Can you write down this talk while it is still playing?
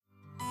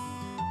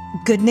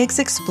Goodnix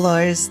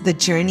explores the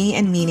journey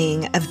and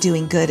meaning of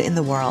doing good in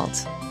the world.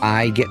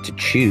 I get to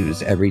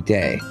choose every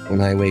day when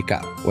I wake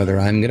up whether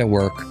I'm going to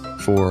work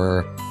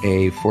for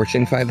a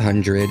Fortune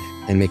 500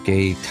 and make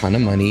a ton of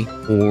money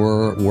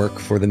or work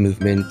for the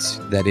movement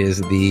that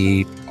is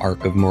the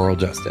arc of moral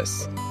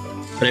justice.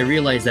 But I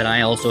realized that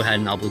I also had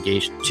an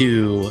obligation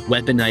to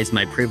weaponize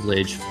my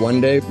privilege. One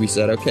day we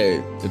said,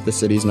 okay, if the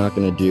city's not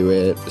going to do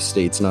it, the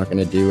state's not going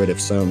to do it, if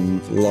some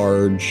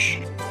large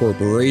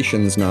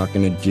corporation's not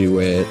going to do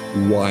it,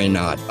 why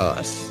not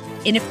us?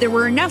 And if there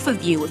were enough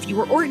of you, if you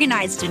were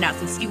organized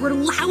enough, if you were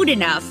loud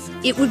enough,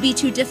 it would be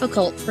too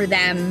difficult for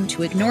them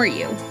to ignore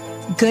you.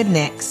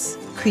 Goodnix,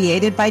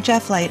 created by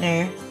Jeff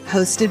Leitner,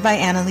 hosted by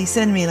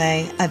Annalisa and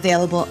Relay,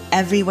 available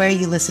everywhere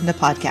you listen to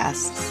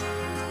podcasts.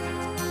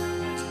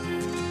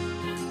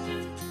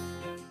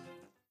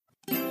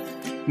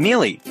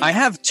 Mealy, I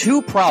have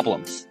two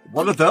problems.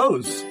 What are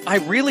those? I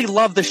really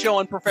love the show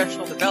on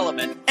professional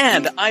development,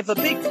 and I have a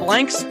big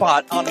blank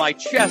spot on my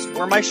chest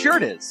where my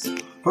shirt is.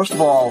 First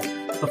of all,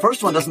 the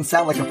first one doesn't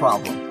sound like a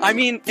problem. I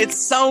mean, it's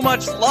so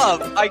much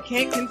love, I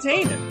can't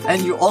contain it.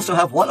 And you also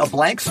have what, a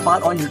blank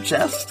spot on your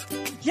chest?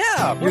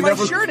 Yeah, where my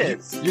shirt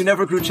is. You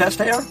never grew chest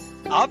hair?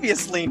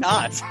 Obviously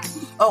not.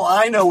 Oh,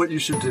 I know what you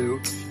should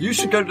do. You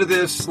should go to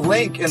this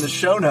link in the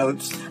show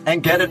notes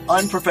and get an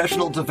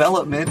unprofessional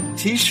development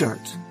t-shirt.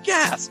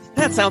 Gasp!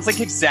 That sounds like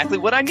exactly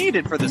what I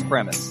needed for this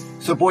premise.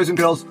 So boys and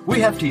girls, we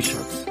have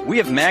t-shirts. We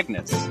have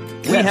magnets.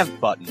 We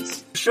have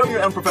buttons. Show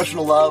your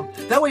unprofessional love.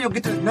 That way you'll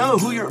get to know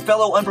who your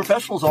fellow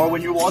unprofessionals are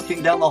when you're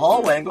walking down the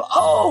hallway and go,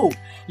 oh,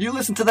 you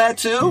listen to that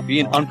too?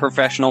 Be an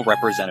unprofessional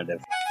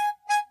representative.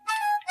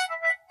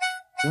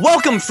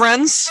 Welcome,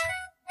 friends,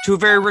 to a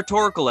very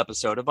rhetorical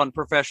episode of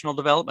Unprofessional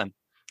Development.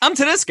 I'm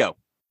Tedisco.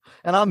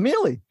 And I'm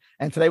Mealy.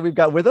 And today we've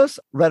got with us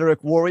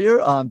Rhetoric warrior,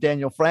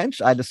 Daniel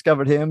French. I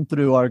discovered him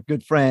through our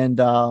good friend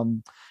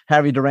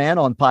Harry Duran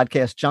on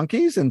Podcast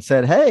Junkies and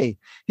said, hey,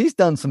 he's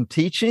done some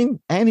teaching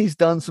and he's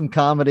done some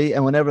comedy.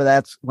 And whenever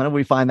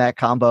we find that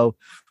combo,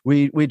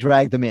 we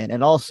drag them in.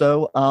 And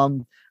also,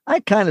 I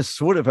kind of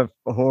sort of have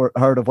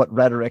heard of what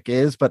rhetoric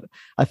is, but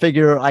I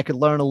figure I could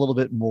learn a little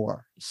bit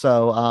more.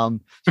 So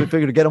we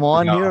figured to get him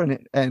on here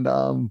and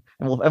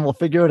we'll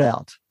figure it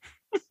out.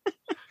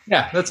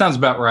 Yeah, that sounds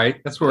about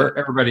right. That's where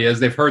everybody is.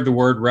 They've heard the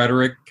word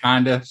rhetoric,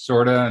 kind of,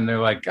 sort of, and they're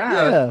like,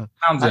 that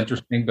sounds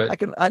interesting. But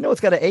I know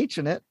it's got an H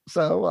in it.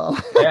 So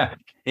yeah,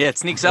 it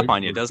sneaks up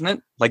on you, doesn't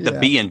it? Like the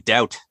B in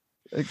doubt.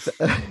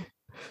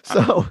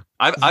 So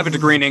I have a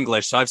degree in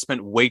English, so I've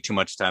spent way too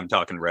much time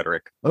talking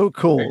rhetoric. Oh,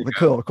 cool.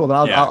 Then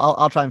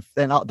I'll try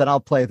and I'll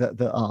play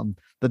the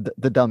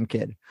dumb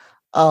kid.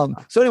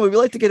 So anyway, we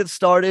like to get it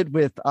started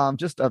with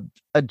just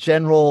a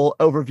general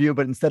overview,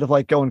 but instead of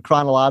like going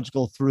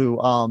chronological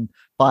through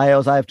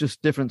bios, I have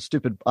just different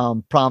stupid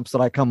prompts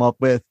that I come up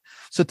with.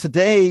 So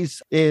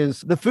today's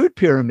is the food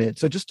pyramid.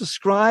 So just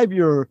describe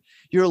your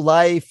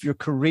life, your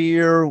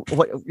career,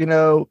 what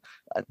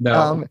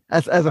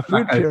as a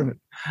food pyramid.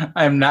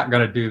 I am not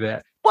going to do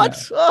that. What?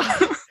 No.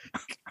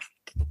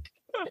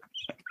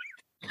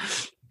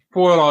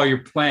 Spoil all your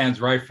plans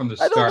right from the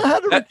start. I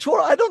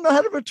don't know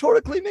how to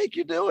rhetorically make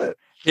you do it.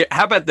 Yeah,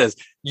 how about this?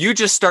 You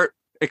just start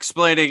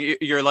explaining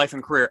your life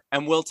and career,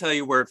 and we'll tell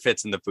you where it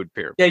fits in the food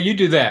pyramid. Yeah, you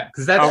do that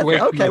because that's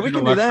okay. We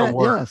can do that.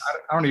 Yes.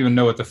 I don't even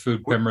know what the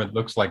food pyramid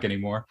looks like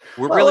anymore.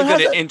 We're really good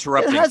at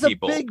interrupting people. It has a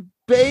big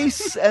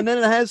base, and then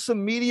it has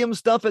some medium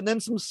stuff, and then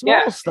some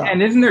small stuff.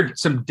 And isn't there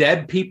some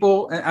dead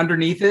people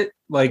underneath it?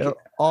 Like there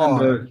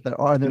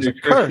are. There's a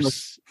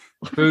curse.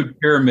 Food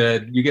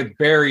pyramid. You get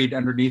buried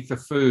underneath the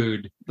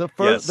food. The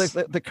first,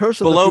 the curse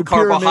of below the food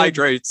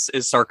carbohydrates pyramid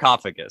is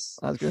sarcophagus.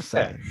 I was going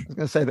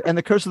to say, and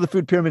the curse of the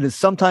food pyramid is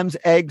sometimes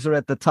eggs are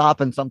at the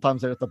top and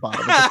sometimes they're at the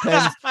bottom. It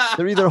depends.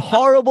 They're either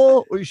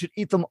horrible or you should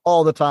eat them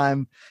all the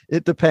time.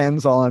 It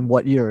depends on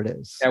what year it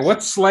is. Yeah,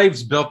 what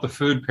slaves built the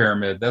food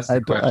pyramid? That's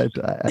the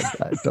question.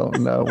 I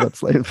don't know what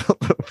slaves built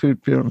the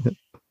food pyramid.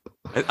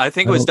 I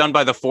think it was done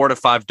by the 4 to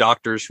 5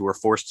 doctors who were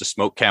forced to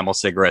smoke Camel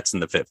cigarettes in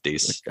the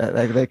 50s.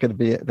 That could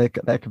be it.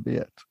 That could be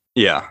it.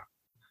 Yeah.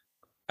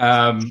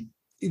 I'll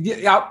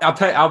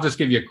tell you, I'll just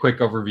give you a quick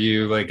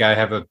overview. Like I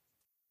have a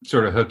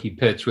sort of hooky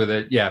pitch with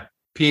it. Yeah.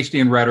 PhD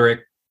in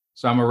rhetoric.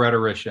 So I'm a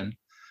rhetorician.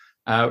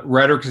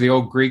 Rhetoric is the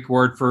old Greek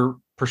word for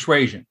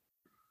persuasion.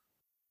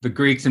 The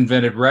Greeks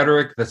invented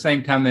rhetoric at the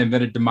same time they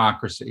invented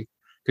democracy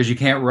because you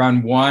can't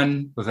run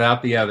one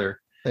without the other.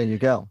 There you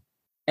go.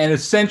 And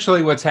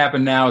essentially what's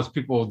happened now is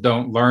people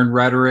don't learn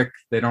rhetoric.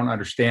 They don't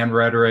understand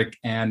rhetoric.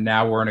 And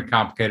now we're in a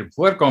complicated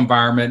political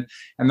environment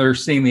and they're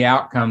seeing the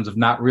outcomes of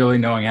not really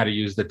knowing how to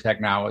use the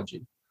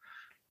technology.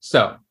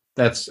 So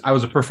I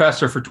was a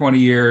professor for 20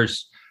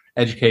 years,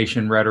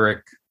 education,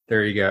 rhetoric.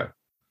 There you go.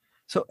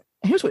 So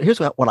here's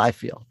what I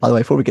feel, by the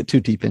way, before we get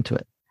too deep into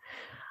it.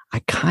 I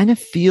kind of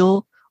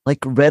feel like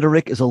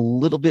rhetoric is a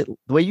little bit,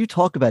 the way you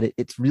talk about it,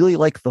 it's really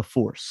like the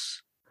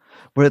Force.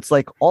 where it's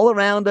like all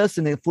around us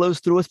and it flows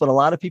through us, but a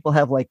lot of people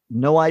have like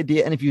no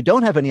idea. And if you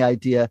don't have any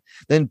idea,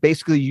 then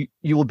basically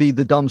you will be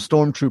the dumb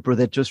stormtrooper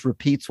that just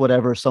repeats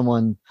whatever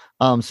someone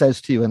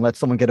says to you and lets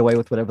someone get away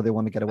with whatever they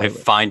want to get away with.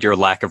 I find your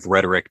lack of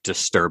rhetoric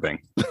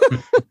disturbing.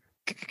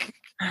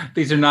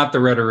 These are not the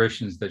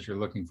rhetoricians that you're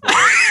looking for.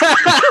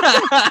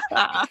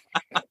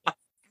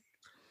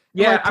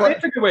 Yeah, I mean,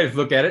 it's a good way to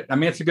look at it. I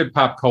mean, it's a good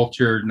pop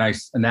culture,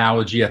 nice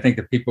analogy, I think,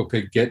 that people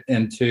could get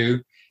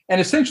into. And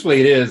essentially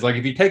it is, like,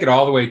 if you take it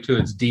all the way to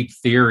its deep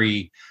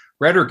theory,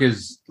 rhetoric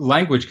is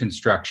language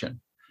construction,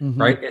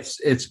 right?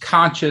 It's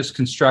conscious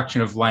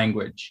construction of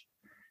language.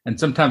 And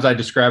sometimes I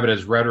describe it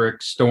as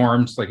rhetoric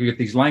storms. Like, you get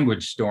these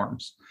language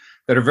storms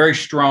that are very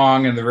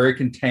strong and they're very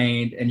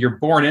contained, and you're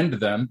born into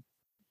them,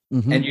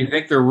 and you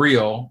think they're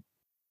real.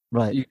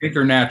 Right. You think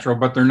they're natural,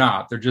 but they're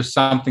not. They're just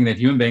something that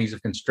human beings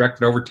have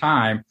constructed over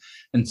time.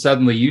 And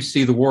suddenly you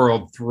see the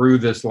world through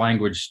this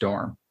language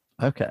storm.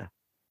 Okay.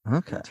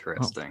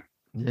 Interesting. Oh,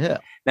 yeah.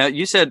 Now,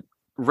 you said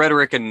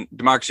rhetoric and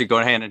democracy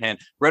go hand in hand.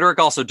 Rhetoric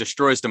also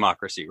destroys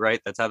democracy,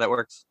 right? That's how that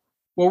works?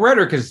 Well,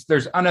 rhetoric is,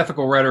 there's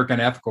unethical rhetoric and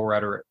ethical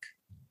rhetoric.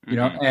 You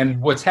know, and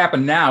what's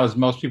happened now is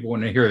most people, when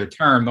they hear the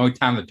term, the only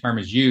time the term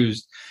is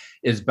used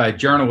is by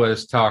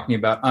journalists talking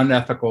about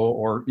unethical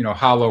or, you know,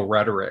 hollow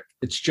rhetoric.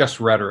 It's just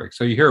rhetoric.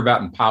 So you hear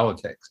about in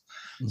politics.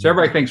 So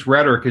everybody thinks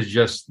rhetoric is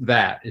just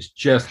that. It's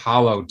just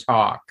hollow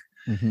talk.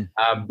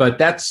 But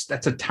that's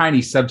a tiny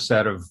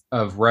subset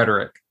of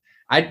rhetoric.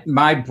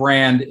 My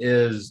brand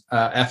is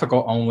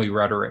ethical only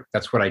rhetoric.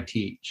 That's what I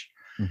teach.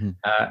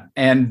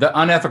 And the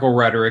unethical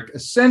rhetoric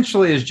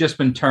essentially has just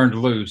been turned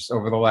loose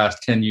over the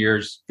last 10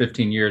 years,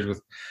 15 years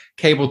with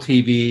cable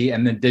TV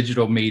and then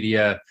digital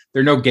media. There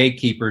are no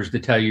gatekeepers to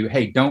tell you,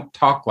 hey, don't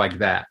talk like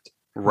that.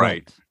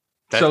 Right.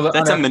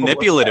 That's a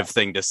manipulative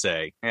thing to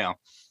say. Yeah.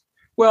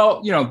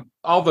 Well, you know,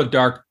 all the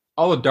dark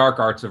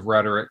arts of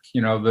rhetoric,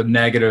 you know, the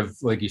negative,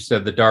 like you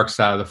said, the dark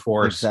side of the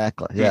force.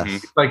 Exactly.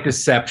 Yes. Like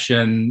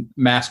deception,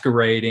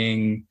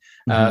 masquerading,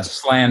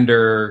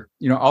 slander,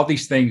 you know, all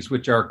these things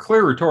which are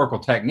clear rhetorical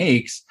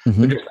techniques,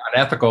 but just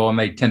unethical, and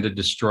they tend to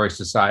destroy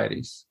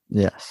societies.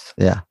 Yes.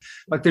 Yeah.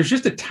 Like, there's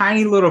just a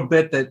tiny little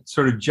bit that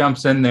sort of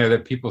jumps in there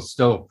that people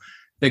still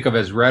think of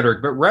as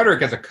rhetoric, but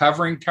rhetoric as a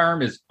covering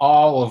term is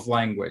all of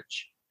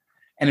language.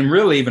 And in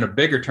really even a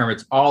bigger term,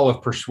 it's all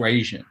of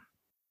persuasion.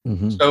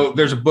 So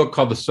there's a book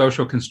called The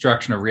Social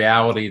Construction of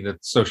Reality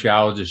that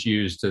sociologists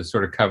use to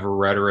sort of cover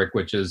rhetoric,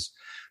 which is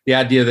the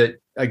idea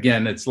that,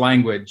 again, it's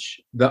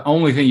language. The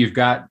only thing you've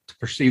got to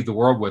perceive the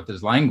world with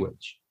is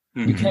language.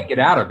 You can't get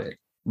out of it.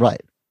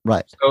 Right.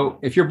 So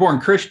if you're born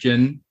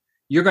Christian,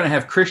 you're going to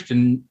have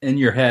Christian in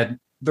your head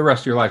the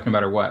rest of your life, no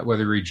matter what,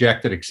 whether you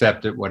reject it,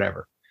 accept it,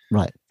 whatever.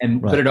 Right.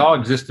 But it all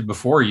existed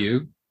before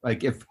you.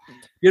 Like, if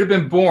you'd have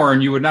been born,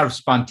 you would not have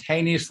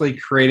spontaneously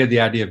created the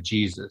idea of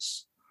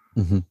Jesus.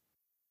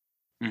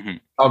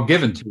 All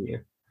given to you.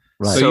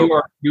 Right.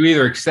 So you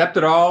either accept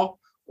it all,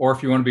 or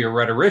if you want to be a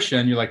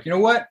rhetorician, you're like, you know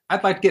what?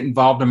 I'd like to get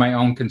involved in my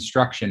own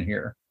construction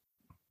here.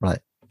 Right.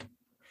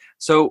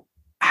 So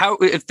how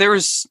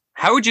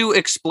would you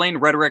explain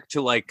rhetoric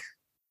to, like,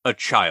 a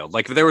child?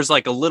 Like, if there was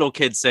like a little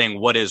kid saying,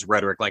 what is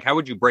rhetoric? Like, how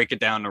would you break it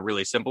down in a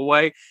really simple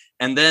way?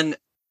 And then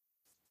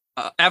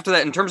after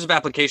that, in terms of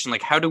application,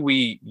 like, how do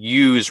we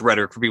use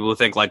rhetoric for people who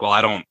think like, well,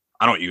 I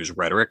don't use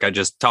rhetoric. I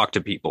just talk to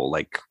people.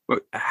 Like,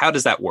 how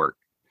does that work?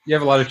 You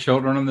have a lot of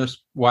children on this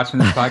watching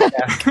this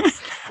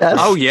podcast.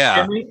 Oh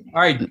yeah. Jimmy?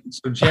 All right.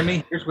 So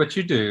Jimmy, here's what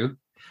you do.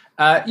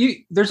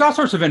 There's all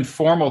sorts of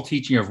informal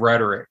teaching of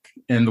rhetoric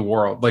in the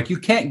world. Like, you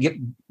can't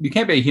be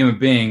a human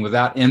being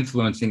without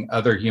influencing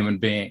other human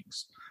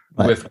beings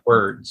with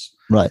words.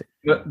 Right.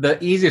 The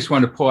easiest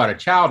one to pull out of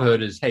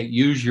childhood is, hey,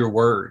 use your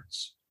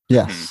words.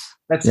 Yes.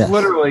 That's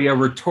literally a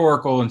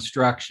rhetorical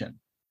instruction.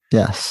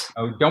 Yes.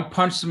 Oh, don't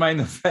punch somebody in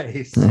the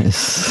face.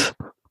 Nice.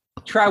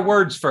 Try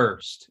words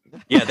first.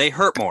 Yeah, they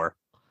hurt more.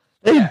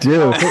 They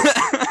do.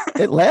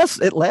 It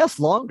lasts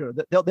longer.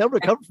 They'll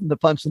recover from the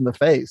punch in the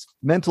face,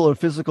 mental or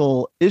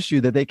physical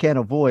issue that they can't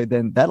avoid.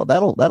 Then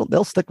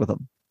they'll stick with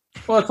them.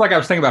 Well, it's like I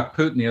was thinking about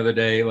Putin the other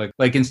day.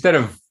 Like instead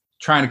of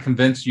trying to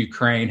convince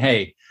Ukraine,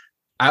 hey,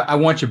 I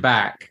want you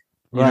back.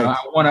 You know, I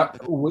want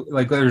to,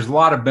 like, there's a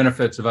lot of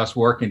benefits of us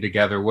working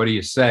together. What do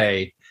you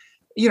say?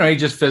 You know, he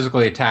just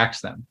physically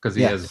attacks them because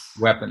he has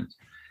weapons.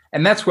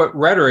 And that's what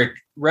rhetoric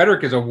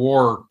is a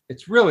war.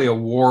 It's really a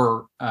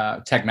war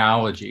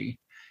technology.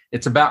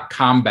 It's about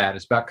combat.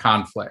 It's about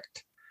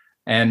conflict.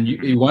 And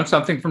you want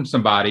something from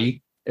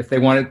somebody. If they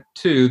want it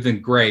to,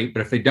 then great.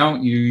 But if they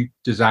don't, you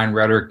design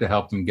rhetoric to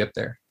help them get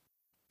there.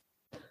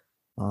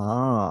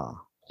 So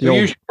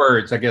use your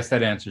words. I guess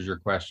that answers your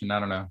question. I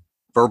don't know.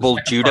 Verbal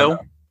judo?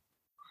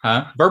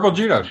 Verbal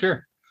judo,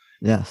 sure.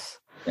 Yes.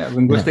 Yeah,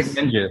 linguistic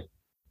ninja.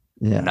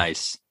 Yeah.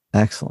 Nice.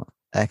 Excellent.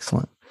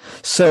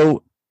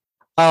 So,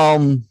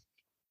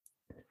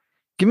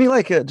 give me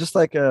just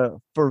like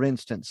a for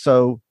instance.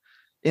 So,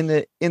 in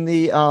the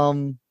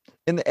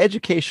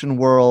education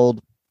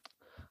world,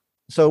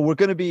 so we're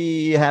going to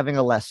be having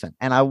a lesson,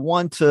 and I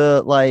want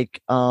to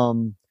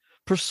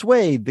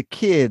persuade the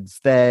kids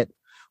that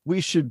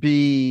we should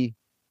be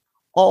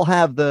all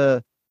have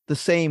the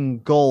same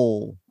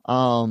goal.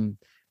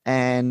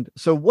 And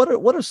so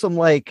what are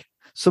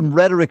some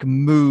rhetoric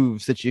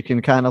moves that you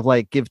can kind of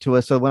like give to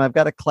us? So when I've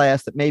got a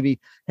class that maybe,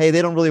 hey,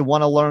 they don't really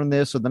want to learn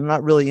this, or they're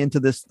not really into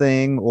this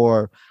thing,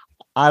 or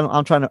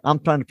I'm trying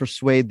to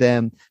persuade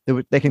them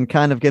that they can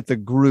kind of get the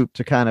group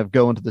to kind of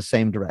go into the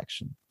same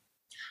direction.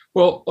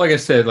 Well, like I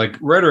said, like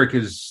rhetoric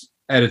is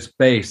at its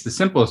base. The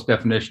simplest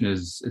definition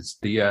is it's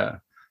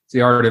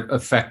the art of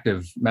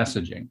effective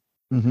messaging.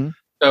 Mm-hmm.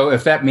 So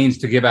if that means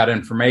to give out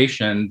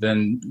information,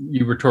 then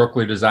you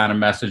rhetorically design a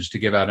message to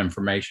give out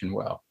information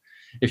well.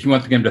 If you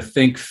want them to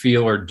think,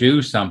 feel, or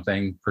do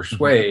something,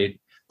 persuade,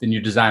 then you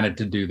design it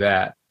to do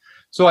that.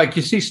 So like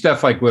you see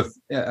stuff like with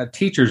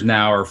teachers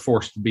now are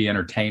forced to be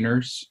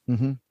entertainers.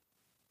 Mm-hmm.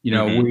 You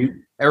know,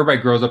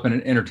 everybody grows up in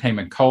an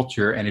entertainment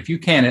culture. And if you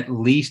can't at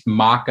least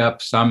mock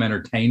up some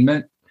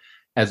entertainment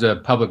as a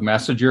public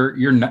messenger,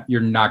 you're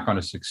not going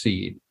to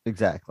succeed.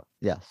 Exactly.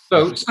 Yes.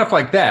 So stuff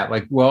like that,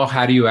 like, well,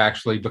 how do you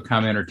actually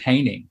become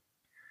entertaining?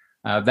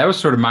 That was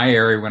sort of my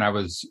area when I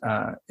was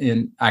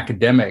in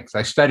academics.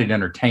 I studied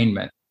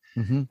entertainment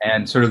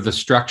and sort of the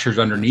structures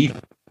underneath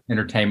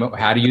entertainment.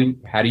 How do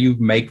you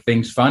make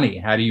things funny?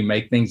 How do you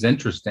make things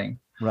interesting?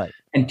 Right.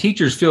 And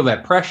teachers feel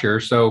that pressure.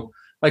 So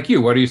like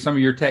you, what are some of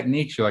your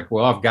techniques? You're like,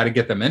 well, I've got to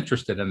get them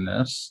interested in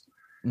this.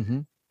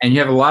 Mm-hmm. And you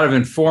have a lot of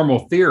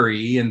informal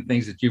theory and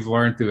things that you've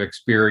learned through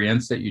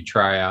experience that you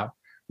try out.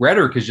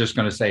 Rhetoric is just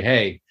going to say,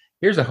 hey,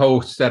 here's a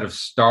whole set of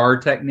STAR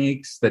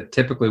techniques that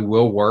typically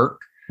will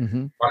work.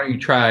 Mm-hmm. Why don't you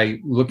try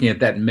looking at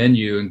that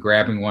menu and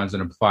grabbing ones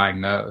and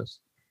applying those?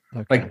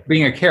 Okay. Like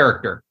being a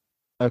character.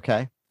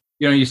 Okay.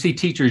 You know, you see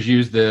teachers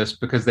use this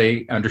because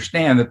they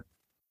understand that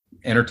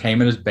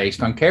entertainment is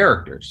based on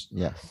characters.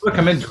 Yes. Look,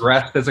 I'm in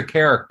dressed as a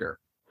character.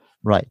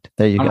 Right.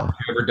 There you I go. don't know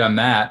if you've ever done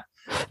that.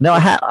 No, I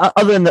have.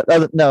 Other than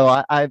that,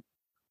 no,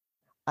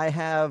 I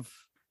have.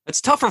 It's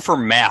tougher for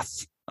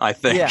math, I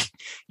think. Yeah.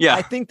 Yeah.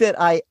 I think that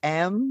I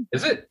am.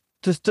 Is it?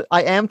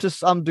 I am to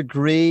some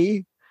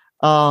degree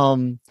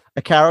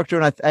a character,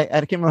 and I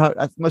can't remember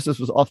how. Most of this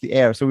was off the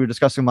air, so we were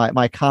discussing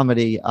my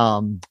comedy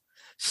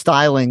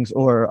stylings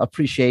or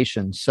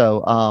appreciation.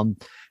 So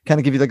kind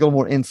of give you like a little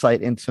more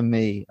insight into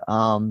me.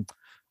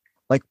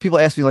 Like people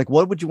ask me, like,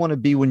 what would you want to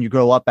be when you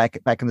grow up back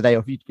in the day,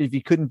 or if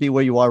you couldn't be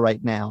where you are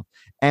right now?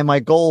 And my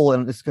goal,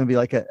 and this is going to be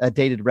like a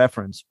dated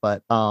reference,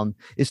 but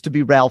is to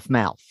be Ralph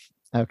Mouth.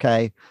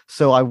 Okay.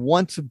 So I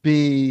want to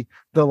be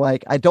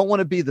I don't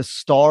want to be the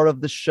star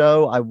of the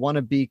show. I want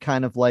to be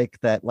kind of like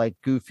that, like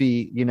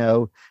goofy,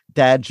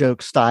 dad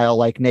joke style,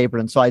 like neighbor.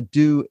 And so I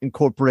do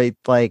incorporate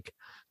like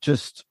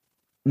just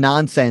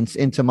nonsense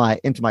into my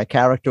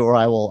character, or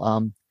I will,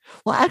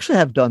 well, I actually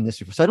have done this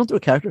before. So I don't do a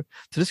character.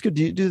 So this could,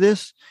 do you do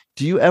this?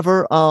 Do you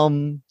ever,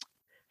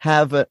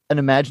 have an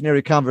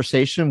imaginary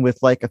conversation with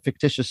like a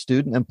fictitious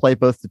student and play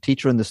both the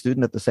teacher and the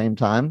student at the same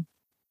time?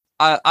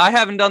 I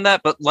haven't done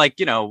that, but like,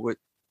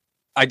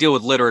 I deal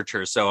with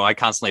literature, so I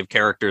constantly have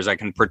characters I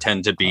can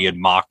pretend to be and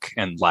mock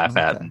and laugh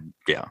at. And,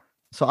 yeah.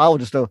 So I will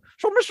just go,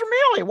 so Mr.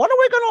 Mealy, what are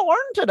we going to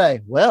learn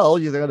today? Well,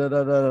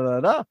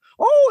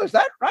 oh,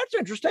 that's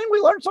interesting. We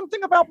learned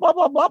something about blah,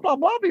 blah, blah, blah,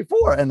 blah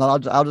before. And then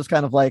I'll just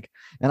kind of like,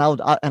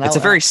 it's a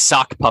very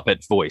sock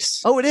puppet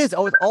voice. Oh, it is.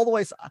 Oh, it's all the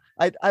way.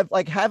 I've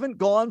like, haven't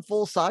gone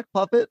full sock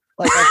puppet.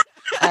 Like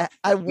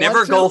I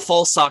never go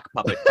full sock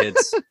puppet,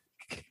 kids.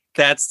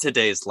 That's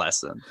today's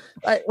lesson.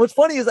 What's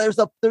funny is there's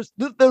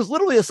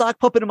literally a sock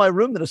puppet in my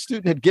room that a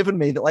student had given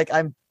me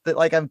that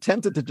I'm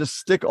tempted to just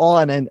stick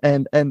on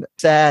and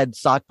sad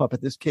sock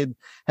puppet. This kid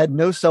had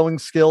no sewing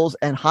skills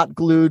and hot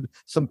glued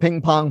some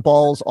ping pong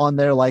balls on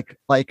there like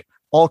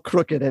all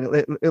crooked, and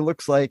it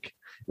looks like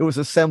it was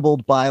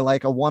assembled by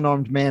like a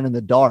one-armed man in the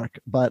dark.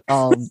 But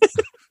I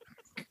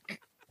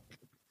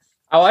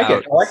like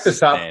it. I like the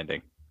sock.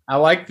 I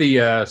like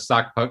the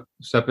sock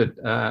puppet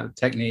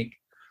technique.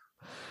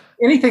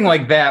 Anything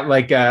like that,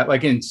 like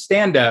in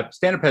stand-up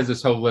has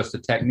this whole list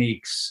of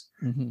techniques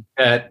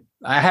that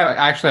I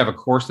actually have a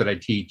course that I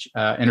teach,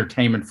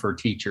 entertainment for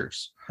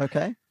teachers.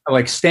 Okay.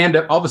 Like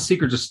stand-up, all the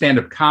secrets of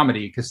stand-up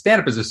comedy, because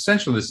stand-up is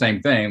essentially the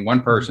same thing,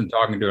 one person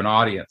talking to an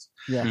audience.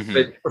 Yeah. Mm-hmm.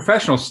 But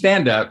professional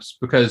stand-ups,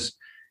 because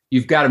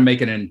you've got to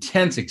make an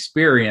intense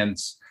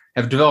experience,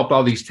 have developed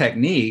all these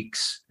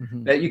techniques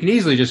that you can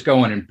easily just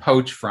go in and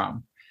poach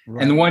from.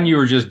 Right. And the one you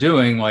were just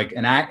doing, like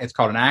it's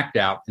called an act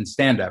out in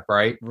stand-up,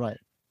 right? Right.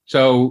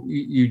 So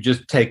you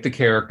just take the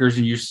characters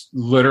and you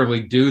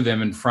literally do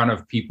them in front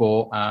of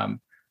people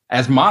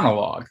as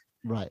monologue.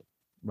 Right.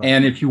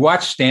 And if you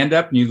watch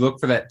stand-up and you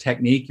look for that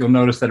technique, you'll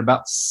notice that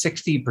about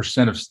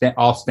 60% of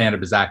all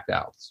stand-up is act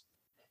outs.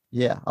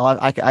 Yeah,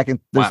 I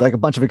can. There's like a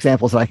bunch of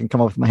examples that I can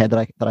come up with in my head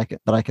that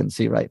I can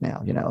see right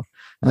now.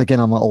 And again,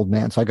 I'm an old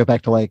man, so I go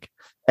back to like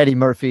Eddie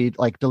Murphy,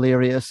 like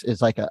Delirious is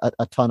like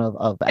a ton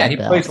of yeah, he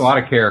plays a lot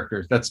of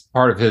characters. That's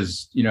part of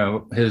his,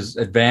 his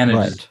advantage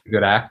as a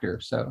good actor.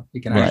 So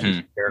he can actually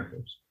play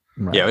characters.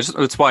 Right. Yeah,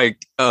 it's why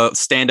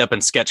stand-up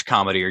and sketch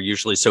comedy are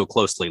usually so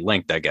closely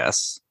linked, I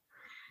guess.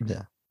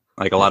 Yeah.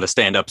 Like a lot of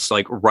stand-ups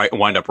like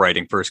wind up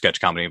writing for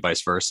sketch comedy and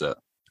vice versa.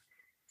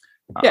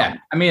 Yeah,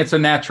 I mean, it's a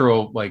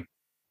natural, like,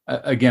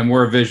 again,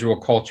 we're a visual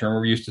culture and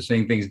we're used to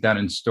seeing things done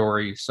in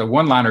stories. So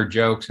one-liner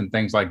jokes and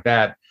things like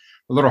that,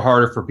 a little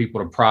harder for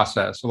people to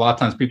process. A lot of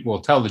times people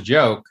will tell the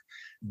joke,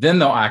 then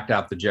they'll act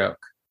out the joke.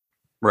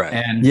 Right.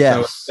 And so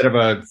instead of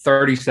a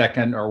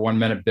 30-second or 1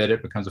 minute bit,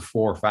 it becomes a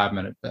 4 or 5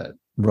 minute bit.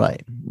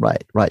 Right.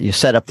 You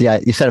set up the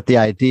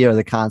idea or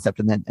the concept,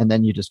 and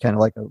then you just kind of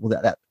like, well,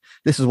 that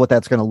this is what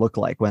that's going to look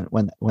like when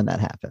that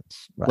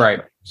happens.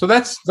 Right. So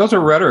those are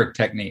rhetoric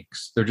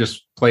techniques. They're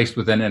just placed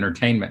within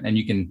entertainment, and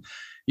you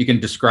can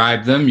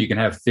describe them, you can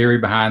have theory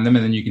behind them,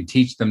 and then you can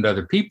teach them to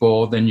other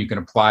people. Then you can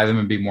apply them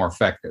and be more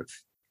effective.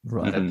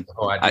 Right. That's the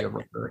whole idea of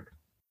rhetoric.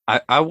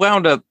 I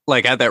wound up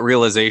like at that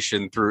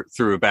realization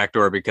through a back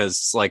door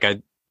because like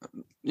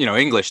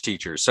English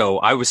teacher. So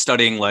I was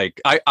studying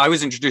like I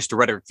was introduced to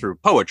rhetoric through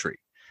poetry,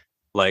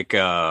 like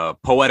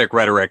poetic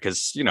rhetoric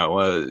is,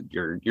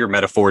 your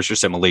metaphors, your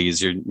similes,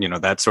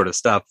 that sort of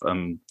stuff.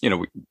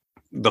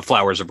 The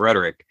flowers of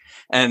rhetoric.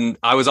 And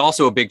I was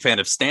also a big fan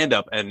of stand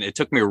up. And it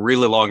took me a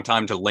really long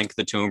time to link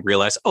the two and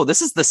realize, oh,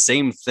 this is the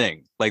same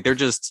thing. Like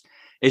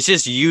it's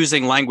just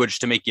using language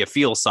to make you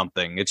feel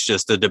something. It's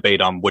just a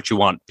debate on what you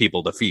want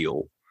people to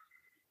feel.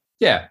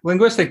 Yeah.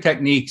 Linguistic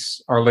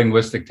techniques are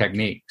linguistic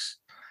techniques.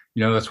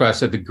 That's why I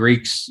said the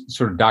Greeks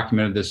sort of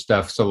documented this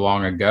stuff so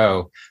long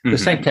ago. The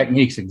same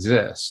techniques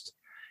exist.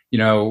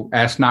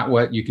 Ask not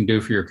what you can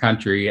do for your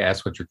country,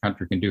 ask what your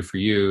country can do for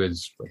you.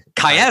 Is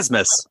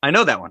chiasmus. I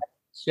know that one.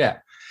 Yeah.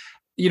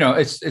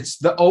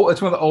 It's one of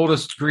the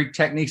oldest Greek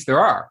techniques there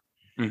are.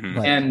 Mm-hmm.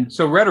 Right. And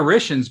so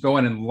rhetoricians go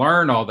in and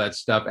learn all that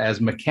stuff as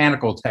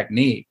mechanical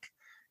technique.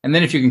 And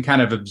then if you can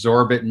kind of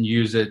absorb it and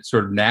use it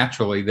sort of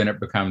naturally, then it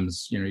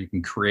becomes, you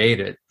can create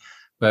it.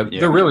 But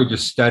they're really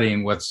just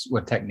studying what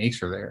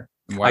techniques are there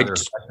and why they're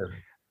effective.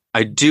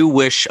 I do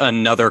wish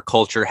another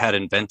culture had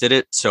invented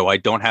it, so I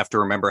don't have to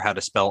remember how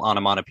to spell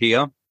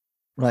onomatopoeia.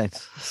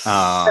 Right.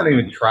 I didn't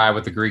even try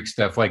with the Greek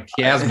stuff like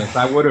chiasmus.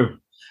 I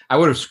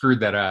would have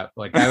screwed that up.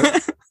 Like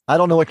I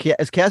don't know what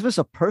is chiasmus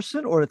a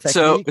person or a technique?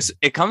 So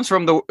it comes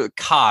from the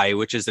chi,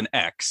 which is an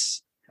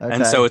X. Okay.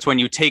 And so it's when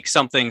you take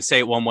something, say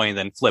it one way, and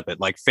then flip it.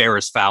 Like fair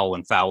is foul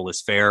and foul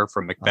is fair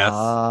from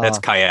Macbeth. That's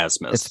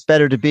chiasmus. It's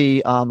better to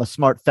be a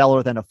smart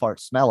feller than a fart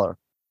smeller.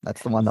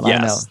 That's the one that I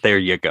know. Yes, there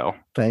you go.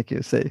 Thank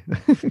you. See.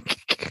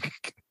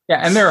 Yeah,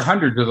 and there are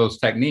hundreds of those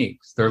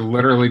techniques. They're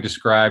literally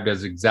described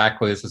as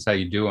exactly this is how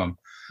you do them.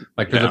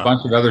 Like there's a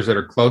bunch of others that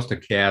are close to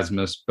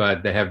chiasmus,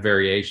 but they have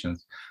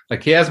variations.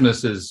 Like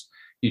chiasmus is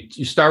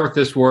you start with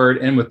this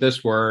word, end with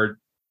this word,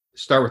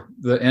 start with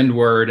the end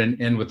word, and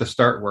end with the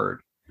start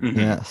word. Mm-hmm.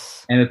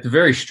 Yes. And it's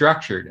very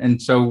structured. And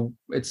so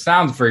it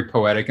sounds very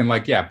poetic. And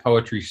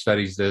poetry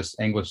studies this,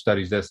 English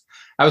studies this.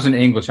 I was an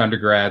English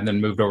undergrad and then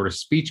moved over to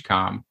speech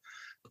comm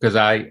because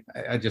I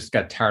just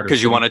got tired of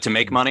because you wanted to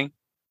make money.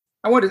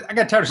 I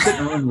got tired of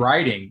sitting around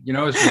writing,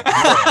 it's just,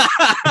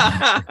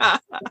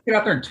 get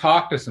out there and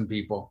talk to some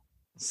people.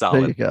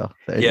 Solid. There you go.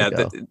 You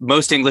go.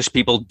 Most English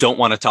people don't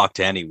want to talk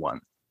to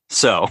anyone.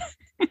 So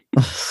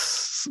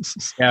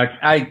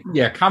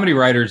comedy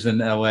writers in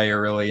LA are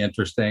really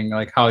interesting.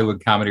 Like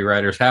Hollywood comedy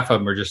writers, half of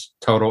them are just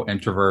total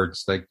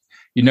introverts. Like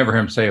you never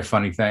hear them say a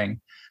funny thing.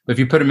 But if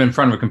you put them in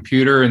front of a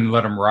computer and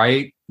let them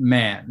write,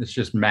 man, it's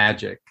just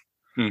magic.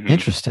 Mm-hmm.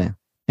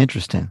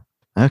 Interesting.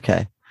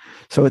 Okay.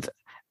 So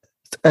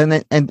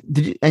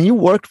you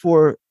worked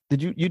for,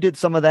 you did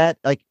some of that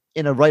like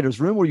in a writer's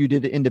room or you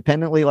did it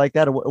independently like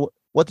that? Or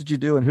what did you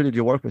do and who did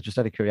you work with, just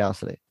out of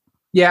curiosity?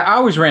 Yeah, I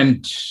always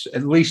ran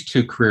at least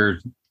 2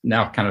 careers,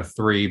 now kind of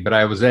 3, but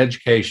I was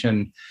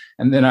education.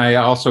 And then I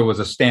also was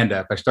a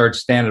stand-up. I started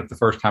stand-up the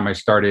first time I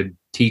started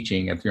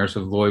teaching at the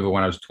University of Louisville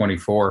when I was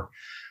 24.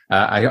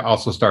 I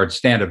also started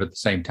stand-up at the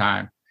same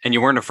time. And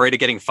you weren't afraid of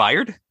getting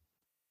fired?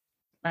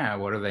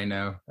 What do they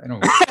know? They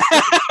don't come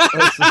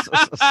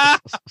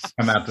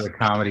out to the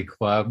comedy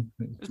club.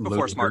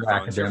 Before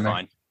smartphones, you're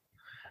fine.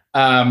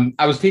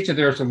 I was teaching at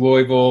the University of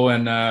Louisville,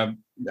 and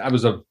I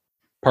was a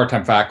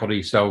part-time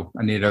faculty, so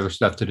I needed other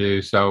stuff to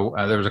do. So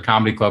there was a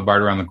comedy club right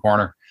around the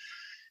corner.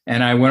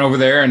 And I went over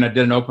there and I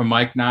did an open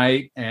mic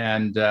night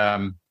and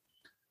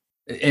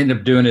ended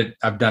up doing it.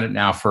 I've done it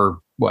now for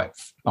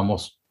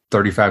almost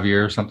 35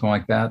 years, something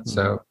like that.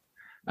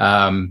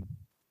 Mm-hmm.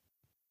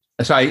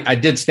 So I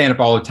did stand up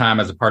all the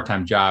time as a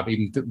part-time job.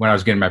 Even when I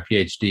was getting my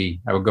PhD,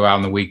 I would go out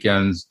on the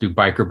weekends, do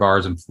biker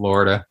bars in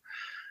Florida,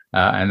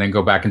 and then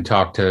go back and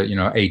talk to,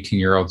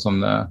 18-year-olds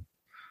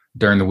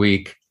during the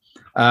week.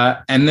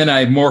 And then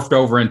I morphed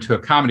over into a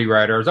comedy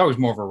writer. I was always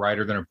more of a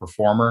writer than a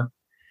performer.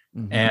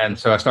 Mm-hmm. And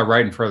so I started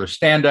writing for other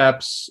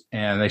stand-ups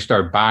and they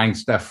started buying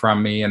stuff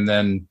from me. And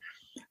then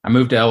I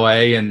moved to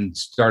LA and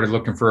started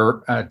looking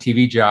for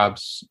TV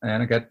jobs.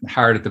 And I got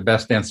hired at the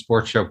Best Damn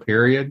Sports Show,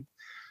 period.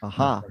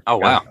 Uh-huh. Oh,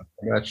 wow.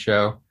 That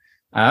show.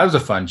 That was a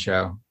fun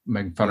show,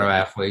 making fun of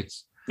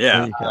athletes.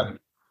 Yeah.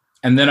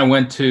 And then I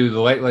went to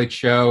the Late Late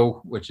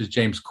Show, which is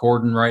James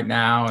Corden right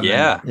now. And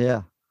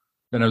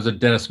Then I was at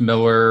Dennis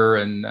Miller,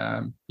 and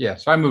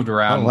so I moved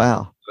around. Oh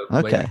wow!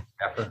 Okay.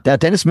 Now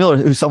Dennis Miller,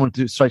 who's someone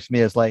who strikes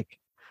me as like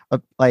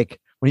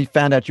when he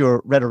found out you're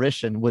a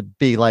rhetorician would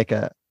be like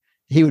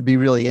he would be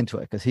really into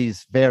it because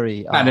he's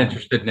very not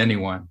interested in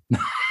anyone.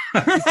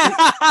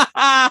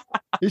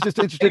 He's just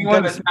interested anyone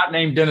in that's not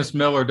named Dennis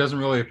Miller doesn't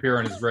really appear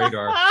on his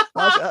radar.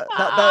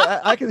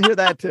 I can hear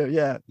that too.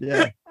 Yeah.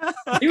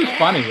 He was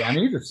funny. I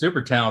mean, he's a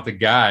super talented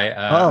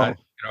guy.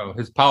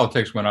 His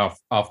politics went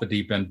off the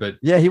deep end, but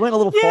yeah, he went a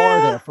little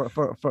far there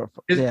for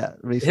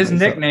recently. His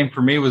nickname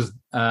for me was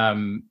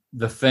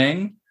the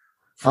Thing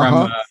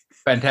from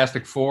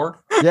Fantastic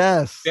Four.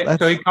 Yes,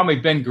 so he called me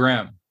Ben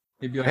Grimm.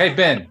 He'd be like, "Hey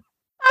Ben,"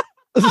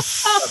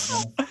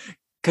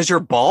 because you're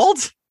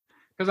bald.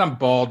 Because I'm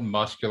bald and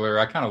muscular,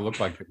 I kind of look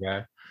like the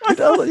guy.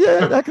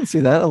 Yeah, I can see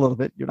that a little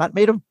bit. You're not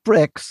made of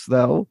bricks,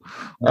 though.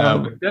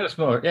 But Dennis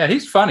Miller, yeah,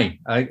 he's funny.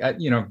 I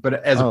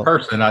but as a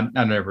person, I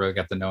never really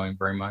got to know him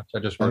very much. I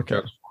just wrote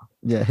jokes for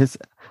him. Yeah,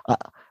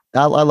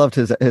 I loved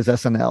his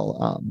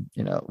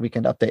SNL,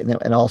 Weekend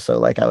Update, and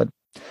also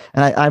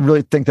I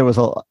really think there was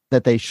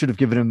that they should have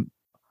given him.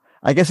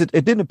 I guess it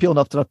didn't appeal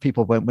enough to enough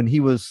people when he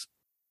was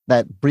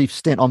that brief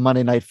stint on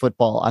Monday Night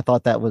Football. I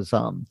thought that was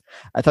I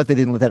thought they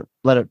didn't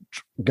let it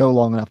go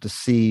long enough to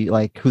see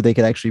like who they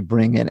could actually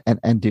bring in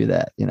and do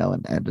that, and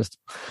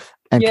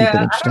keep it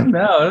interesting. I don't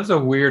know. It was a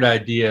weird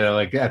idea.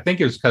 Like I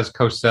think it was because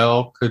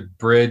Cosell could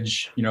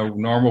bridge,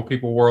 normal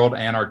people world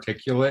and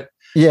articulate.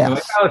 Yeah.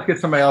 Let's get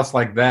somebody else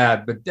like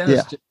that. But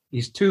Dennis,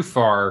 he's too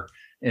far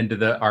into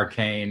the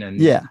arcane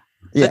and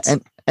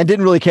and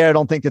didn't really care. I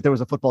don't think that there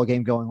was a football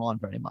game going on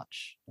very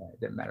much. It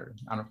didn't matter.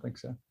 I don't think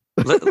so.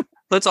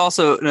 Let's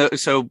also,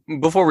 so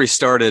before we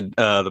started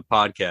the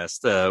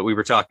podcast, we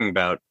were talking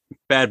about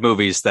bad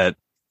movies that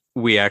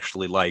we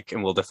actually like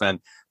and will defend.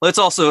 Let's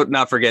also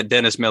not forget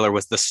Dennis Miller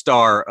was the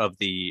star of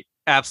the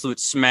absolute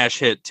smash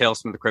hit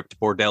Tales from the Crypt,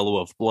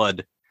 Bordello of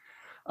Blood.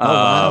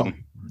 Wow.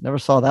 Never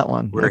saw that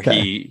one. Where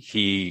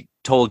he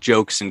told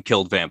jokes and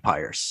killed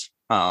vampires.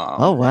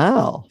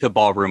 Wow. To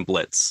Ballroom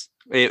Blitz.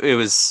 It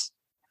was,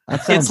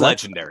 it's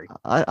legendary.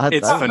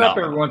 It's phenomenal. Up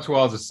every once in a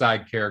while as a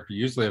side character,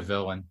 usually a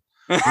villain.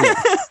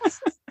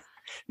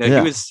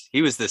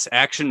 He was this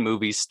action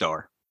movie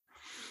star.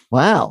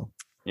 Wow.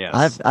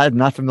 Yes. I'm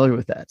not familiar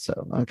with that.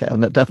 So okay, I'll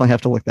definitely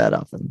have to look that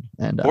up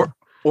and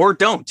or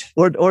don't.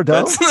 Or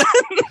don't.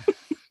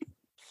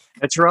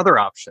 That's your other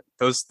option.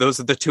 Those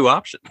are the two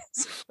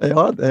options. They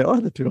are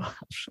the two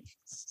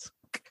options.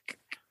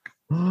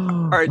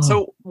 All right.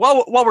 So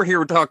while we're here,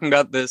 we're talking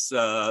about this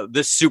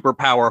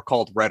superpower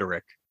called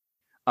rhetoric.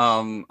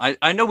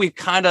 I know we've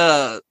kind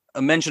of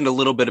mentioned a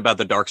little bit about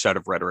the dark side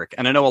of rhetoric,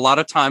 and I know a lot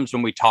of times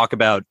when we talk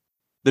about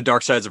the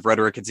dark sides of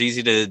rhetoric, it's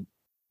easy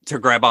to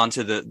grab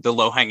onto the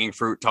low hanging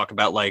fruit, talk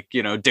about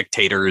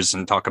dictators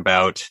and talk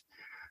about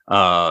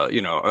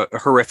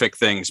horrific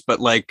things, but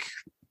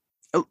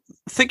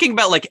thinking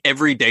about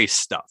everyday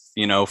stuff,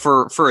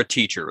 for a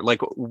teacher,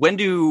 when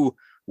do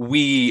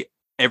we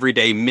every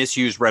day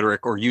misuse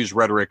rhetoric or use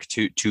rhetoric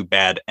to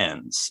bad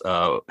ends?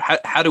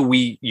 How do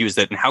we use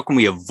it, and how can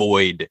we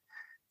avoid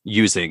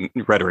using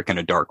rhetoric in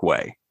a dark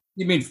way?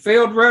 You mean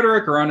failed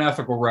rhetoric or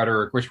unethical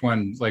rhetoric? Which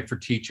one, for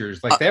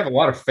teachers? They have a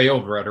lot of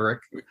failed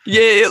rhetoric.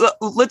 Yeah,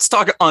 let's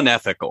talk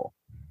unethical.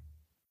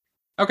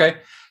 Okay.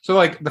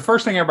 So, the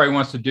first thing everybody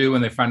wants to do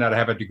when they find out I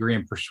have a degree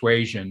in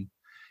persuasion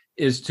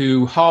is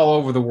to haul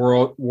over the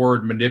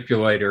word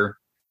manipulator,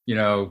 in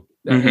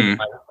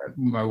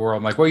my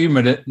world. I'm well, you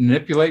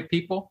manipulate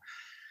people?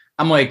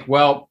 I'm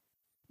well,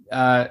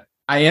 I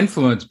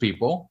influence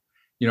people.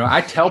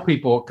 I tell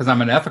people, because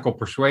I'm an ethical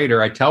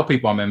persuader, I tell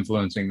people I'm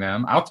influencing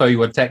them. I'll tell you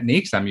what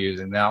techniques I'm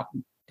using. Now,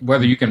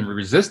 whether you can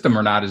resist them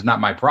or not is not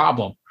my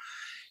problem,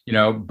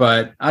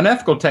 but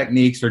unethical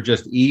techniques are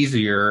just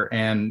easier.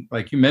 And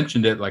you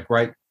mentioned it,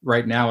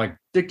 right now,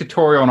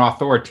 dictatorial and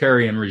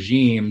authoritarian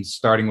regimes,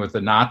 starting with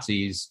the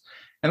Nazis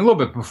and a little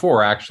bit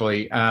before,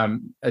 actually,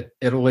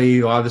 Italy,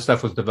 a lot of this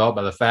stuff was developed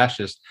by the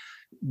fascists,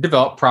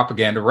 developed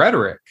propaganda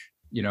rhetoric,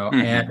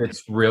 and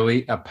it's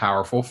really a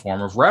powerful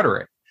form of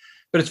rhetoric.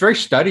 But it's very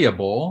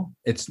studyable.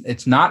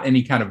 It's not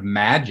any kind of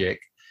magic.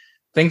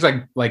 Things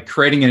like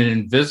creating an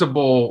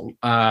invisible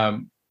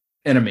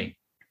enemy,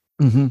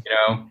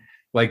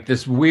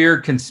 this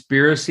weird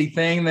conspiracy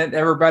thing that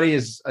everybody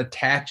is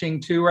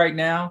attaching to right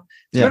now.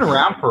 It's been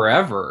around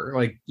forever.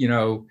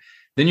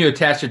 Then you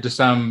attach it to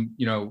some,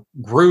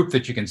 group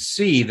that you can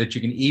see that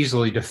you can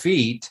easily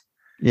defeat.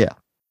 Yeah.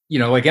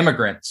 Like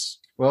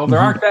immigrants. Well, there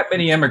aren't that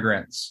many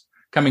immigrants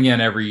coming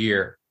in every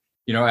year,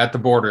 at the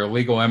border,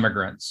 illegal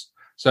immigrants.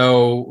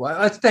 So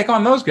let's take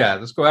on those guys.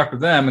 Let's go after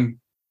them and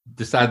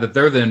decide that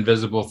they're the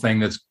invisible thing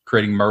that's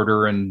creating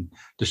murder and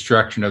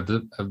destruction of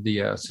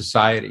the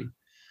society.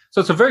 So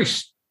it's a very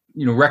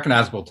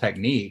recognizable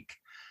technique.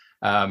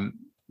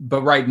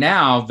 But right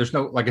now, there's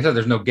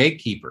no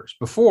gatekeepers.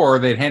 Before,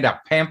 they'd hand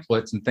out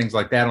pamphlets and things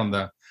like that on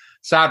the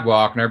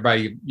sidewalk, and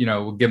everybody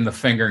would give them the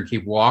finger and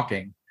keep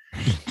walking.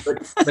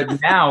 But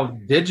now,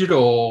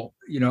 digital,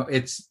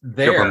 it's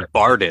there. You're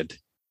bombarded.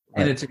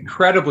 And it's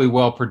incredibly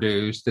well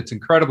produced. It's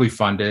incredibly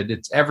funded.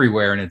 It's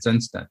everywhere and it's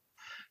instant.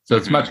 So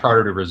it's much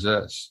harder to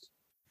resist.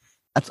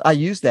 I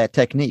use that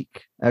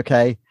technique.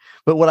 Okay.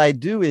 But what I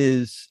do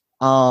is,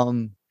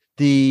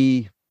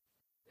 the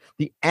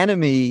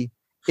enemy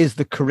is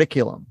the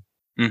curriculum.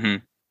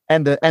 Mm-hmm.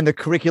 And the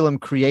curriculum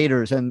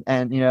creators and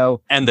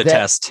the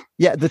test.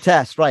 Yeah, the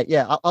test, right?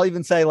 Yeah, I'll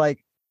even say,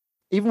 like,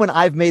 even when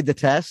I've made the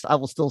test, I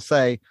will still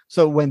say,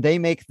 so when they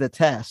make the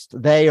test,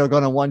 they are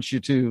going to want you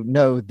to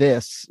know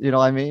this. You know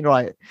what I mean?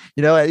 Right?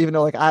 Even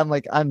though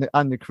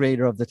I'm the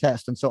creator of the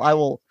test, and so I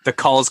will. The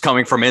call is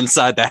coming from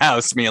inside the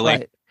house, Mealy.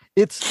 Right.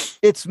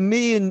 It's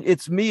me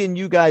and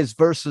you guys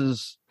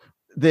versus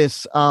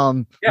this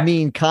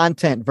mean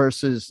content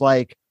versus,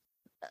 like,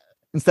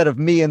 instead of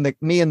me and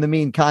the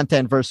mean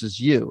content versus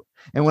you.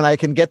 And when I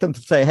can get them to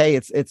say, hey,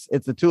 it's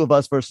the two of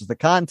us versus the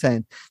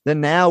content,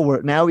 then now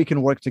we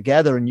can work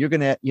together, and you're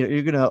gonna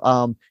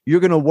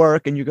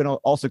work, and you're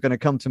also gonna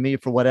come to me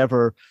for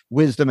whatever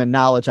wisdom and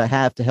knowledge I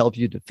have to help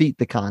you defeat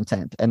the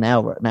content. And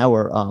now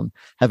we're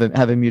have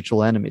a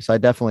mutual enemy. So I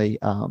definitely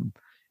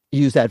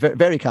use that very,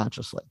 very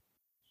consciously.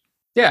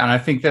 Yeah, and I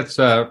think that's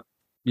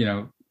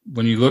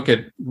when you look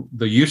at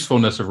the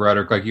usefulness of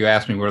rhetoric, like you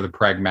asked me, what are the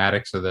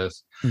pragmatics of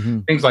this?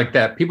 Mm-hmm. Things like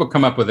that. People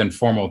come up with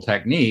informal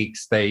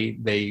techniques.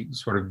 They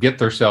sort of get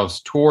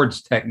themselves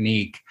towards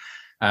technique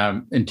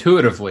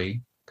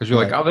intuitively, because you're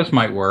like, oh, this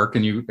might work,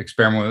 and you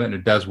experiment with it, and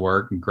it does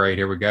work, and great,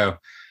 here we go.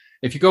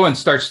 If you go and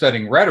start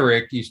studying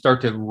rhetoric, you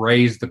start to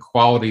raise the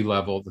quality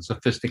level, the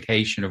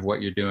sophistication of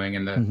what you're doing,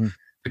 and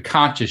the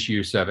conscious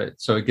use of it.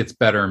 So it gets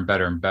better and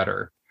better and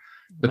better.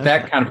 But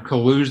that kind of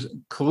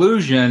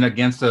collusion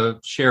against a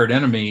shared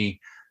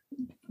enemy,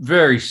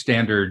 very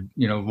standard,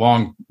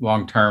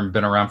 long term,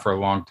 been around for a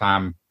long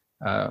time,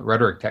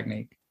 rhetoric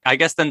technique. I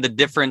guess then the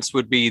difference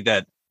would be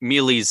that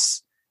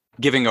Mealy's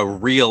giving a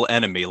real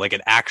enemy, like an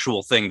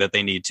actual thing that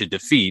they need to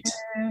defeat.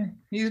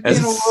 He's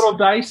being a little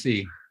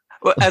dicey.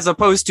 As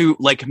opposed to,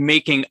 like,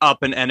 making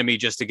up an enemy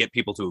just to get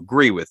people to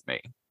agree with me.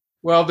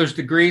 Well, there's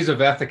degrees of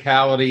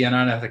ethicality and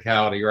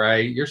unethicality,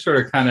 right? You're sort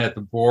of kind of at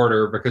the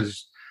border,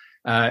 because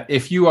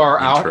if you are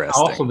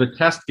also the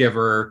test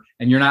giver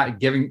and you're not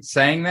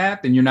saying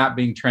that, then you're not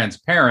being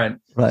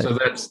transparent. Right. So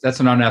that's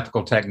an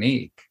unethical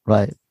technique.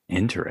 Right.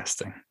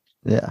 Interesting.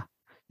 Yeah.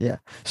 Yeah.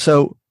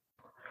 So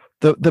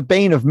the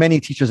bane of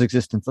many teachers'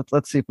 existence.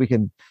 Let's see if we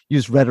can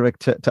use rhetoric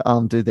to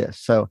do this.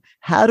 So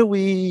how do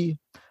we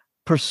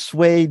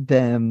persuade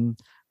them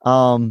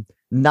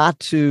not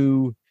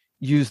to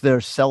use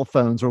their cell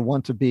phones or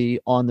want to be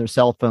on their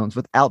cell phones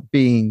without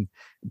being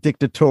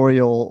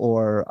dictatorial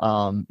or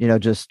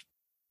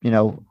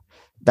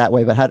that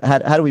way? But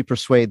how do we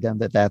persuade them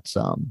that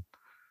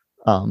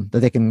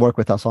they can work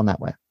with us on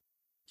that way?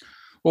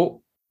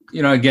 Well,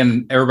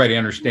 again, everybody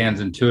understands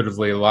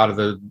intuitively a lot of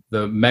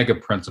the mega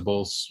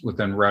principles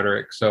within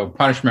rhetoric. So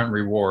punishment and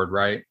reward,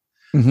 right?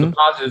 Mm-hmm. So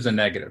positives and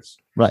negatives.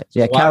 Right.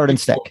 Yeah. So carrot and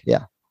stick.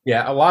 Yeah.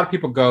 Yeah. A lot of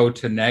people go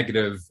to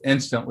negative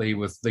instantly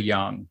with the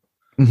young.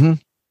 Mm-hmm.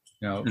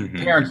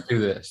 Parents do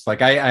this.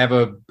 Like I have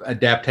a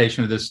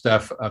adaptation of this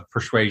stuff of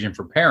persuasion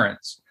for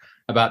parents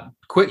about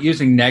quit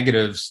using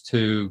negatives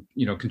to,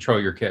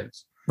 control your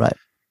kids. Right.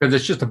 Because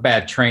it's just a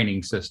bad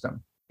training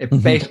system. It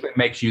basically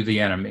makes you the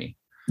enemy.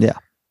 Yeah.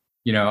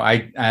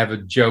 I have a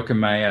joke in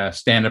my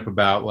stand-up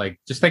about, like,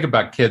 just think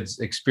about kids'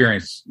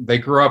 experience. They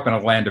grew up in a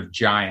land of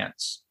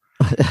giants.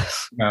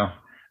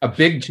 A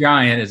big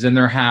giant is in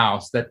their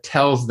house that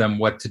tells them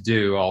what to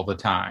do all the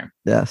time.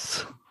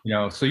 Yes.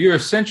 So you're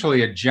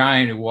essentially a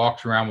giant who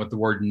walks around with the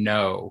word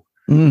no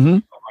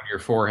on your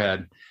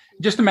forehead.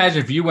 Just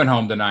imagine if you went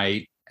home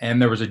tonight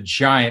and there was a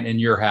giant in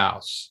your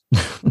house.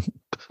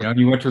 And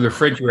you went to the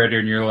refrigerator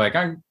and you're like,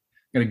 I'm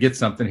going to get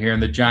something here.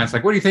 And the giant's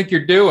like, what do you think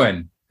you're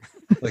doing?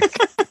 Like,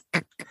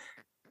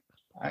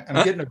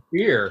 I'm getting a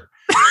beer.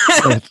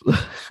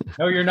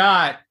 No, you're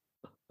not.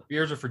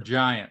 Beers are for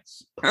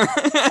giants.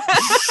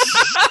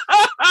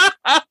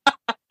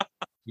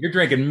 You're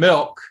drinking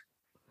milk.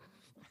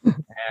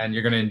 And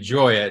you're going to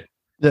enjoy it.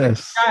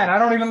 Yes. Giant, I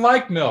don't even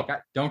like milk.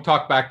 Don't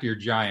talk back to your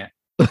giant.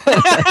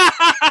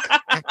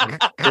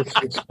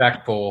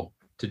 Disrespectful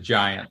to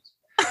giants.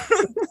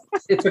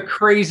 It's a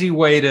crazy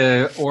way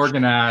to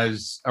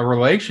organize a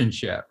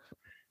relationship.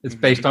 It's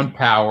based on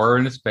power,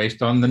 and it's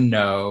based on the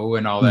no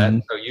and all that.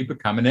 And so you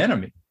become an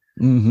enemy,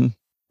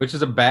 which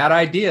is a bad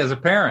idea as a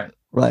parent.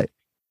 Right.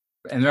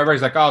 And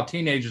everybody's like, oh,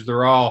 teenagers,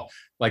 they're all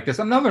like this.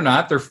 No, they're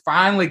not. They're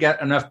finally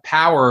got enough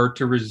power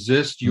to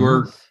resist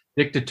your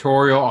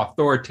dictatorial,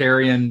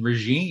 authoritarian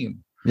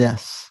regime.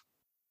 Yes.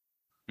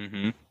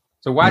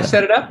 So why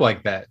set it up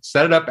like that?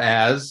 Set it up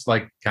as,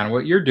 like, kind of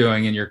what you're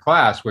doing in your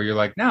class, where you're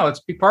like, no, let's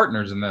be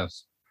partners in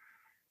this.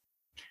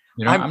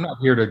 I'm not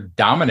here to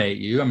dominate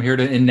you. I'm here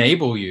to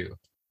enable you.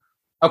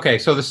 Okay,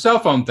 so the cell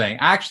phone thing.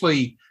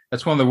 Actually,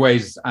 that's one of the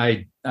ways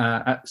I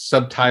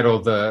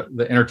subtitle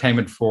the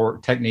entertainment for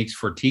techniques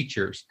for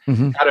teachers.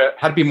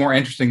 How to be more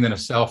interesting than a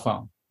cell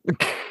phone.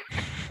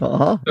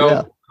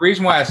 The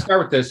reason why I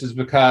start with this is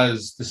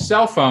because the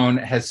cell phone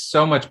has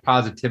so much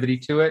positivity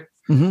to it,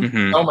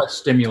 so much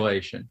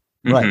stimulation,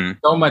 right?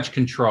 So much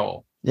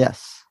control.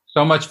 Yes.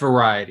 So much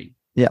variety.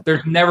 Yeah.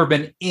 There's never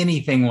been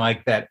anything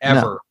like that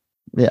ever. No.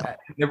 Yeah.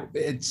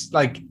 It's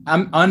like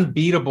an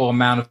unbeatable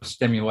amount of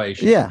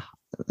stimulation. Yeah.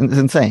 It's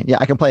insane. Yeah,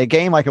 I can play a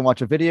game. I can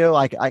watch a video.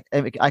 I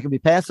can be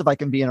passive. I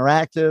can be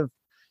interactive.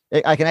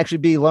 I can actually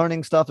be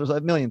learning stuff. There's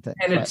a million things.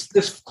 And it's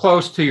this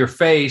close to your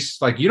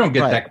face. Like you don't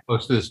get Right. that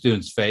close to the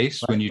student's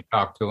face when you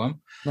talk to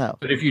them. No.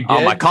 But if you did,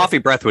 Oh, my coffee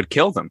breath would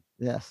kill them.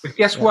 Yes. But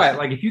guess what?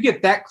 Like if you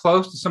get that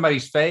close to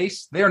somebody's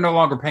face, they are no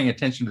longer paying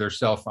attention to their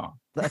cell phone.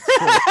 That's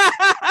true.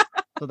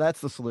 So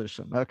that's the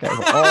solution. Okay,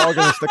 we're all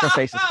going to stick our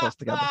faces close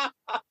together.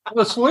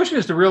 Well, the solution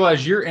is to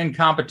realize you're in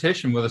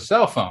competition with a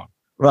cell phone.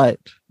 Right.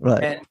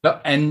 Right.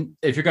 And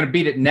if you're going to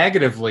beat it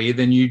negatively,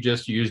 then you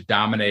just use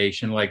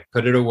domination, like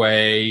put it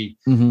away,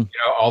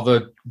 all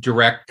the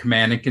direct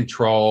command and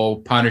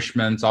control,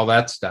 punishments, all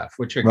that stuff,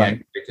 which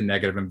again creates a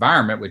negative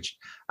environment, which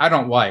I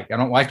don't like. I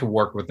don't like to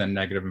work within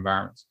negative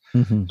environments.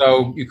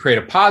 So you create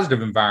a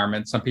positive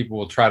environment. Some people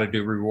will try to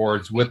do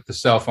rewards with the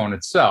cell phone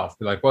itself.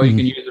 Be like, well, you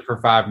can use it for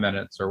 5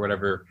 minutes or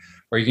whatever,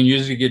 or you can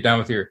use it to get done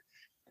with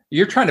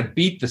you're trying to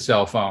beat the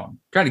cell phone,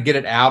 trying to get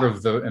it out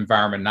of the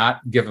environment,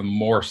 not give them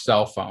more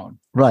cell phone.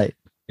 Right.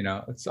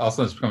 It's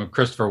also become a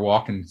Christopher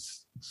Walken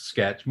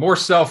sketch. More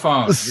cell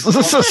phones.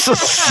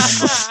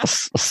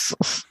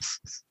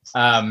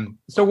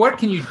 So what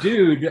can you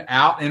do to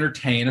out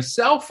entertain a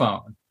cell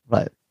phone?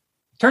 Right.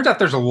 Turns out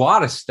there's a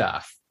lot of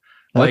stuff.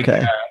 Like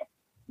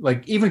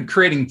even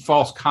creating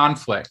false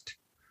conflict.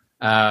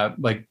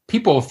 Like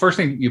people, first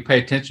thing you pay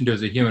attention to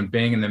as a human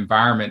being in the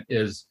environment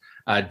is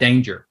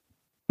danger.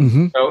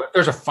 So if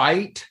there's a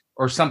fight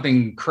or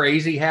something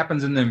crazy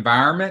happens in the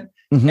environment,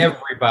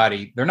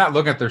 everybody, they're not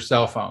looking at their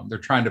cell phone. They're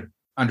trying to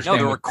understand.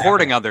 No, they're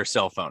recording on their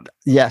cell phone.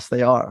 Yes,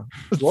 they are.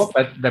 Well,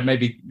 that may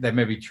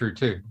be true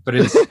too. But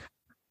it's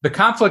the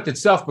conflict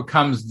itself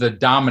becomes the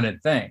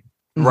dominant thing.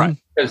 Right.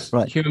 Because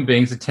human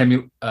beings attend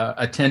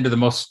to the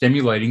most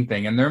stimulating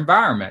thing in their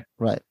environment.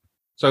 Right.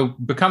 So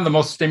become the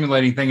most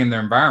stimulating thing in their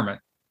environment.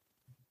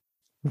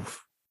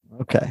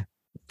 Okay.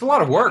 It's a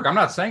lot of work. I'm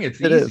not saying it's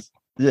easy. It is.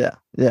 Yeah.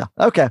 Yeah.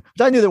 Okay.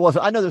 I knew there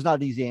wasn't. I know there's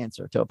not an easy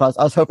answer to it, but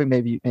I was hoping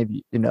maybe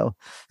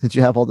since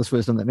you have all this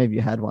wisdom, that maybe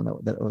you had one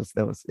that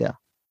was. Yeah.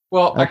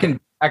 Well, okay.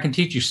 I can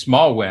teach you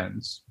small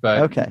wins,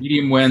 but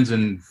medium wins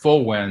and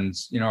full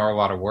wins, are a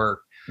lot of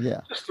work.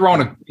 Yeah. Just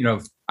throwing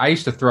I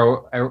used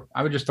to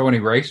I would just throw an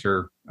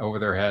eraser over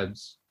their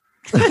heads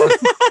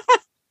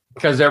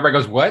because everybody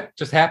goes, "What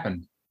just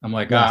happened?" I'm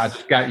like, I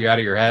just got you out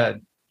of your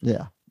head.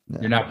 Yeah.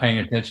 You're not paying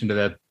attention to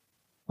that.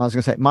 I was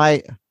going to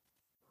say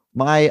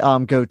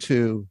my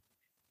go-to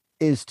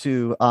is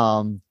to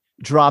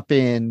drop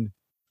in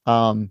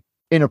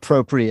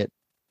inappropriate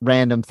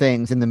random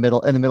things in the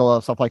middle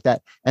of stuff like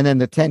that, and then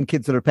the 10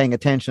 kids that are paying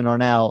attention are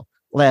now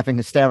laughing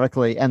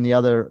hysterically, and the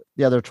other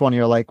 20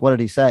 are like, "What did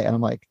he say?" And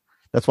I'm like,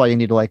 that's why you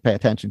need to pay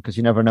attention, because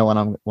you never know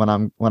when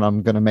I'm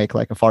going to make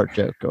a fart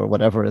joke or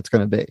whatever it's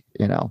going to be.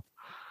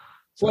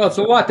 So, well, it's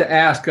a lot to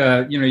ask.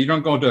 You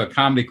don't go to a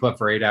comedy club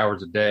for 8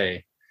 hours a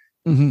day.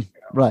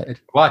 Right.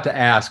 It's a lot to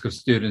ask of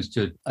students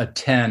to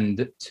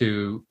attend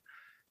to.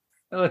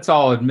 Let's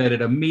all admit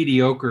it, a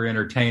mediocre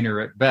entertainer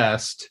at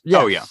best.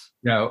 Yes. Oh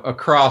yeah.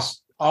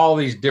 Across all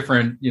these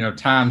different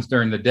times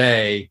during the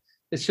day,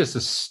 it's just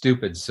a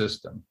stupid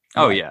system.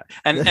 Oh yeah.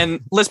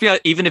 And let's be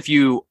honest, even if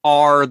you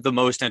are the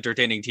most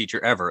entertaining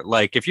teacher ever,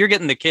 like if you're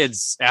getting the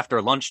kids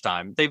after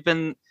lunchtime,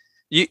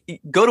 you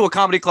go to a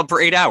comedy club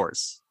for 8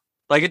 hours.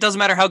 Like, it doesn't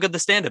matter how good the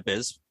stand-up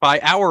is.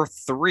 By hour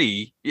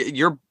 3,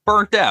 you're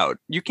burnt out.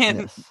 You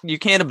can't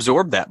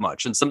absorb that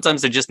much. And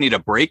sometimes they just need a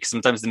break.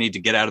 Sometimes they need to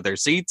get out of their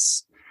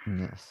seats.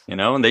 Yes.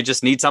 And they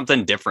just need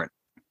something different.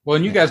 Well,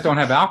 and you guys don't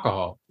have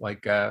alcohol,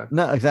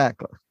 no,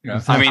 exactly.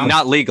 I mean,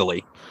 not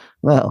legally.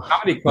 Well,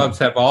 comedy clubs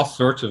have all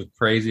sorts of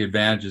crazy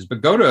advantages,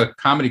 but go to a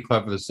comedy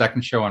club for the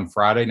second show on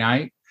Friday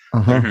night,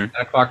 10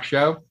 o'clock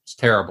show. It's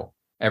terrible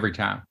every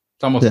time.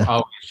 It's almost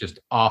always just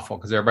awful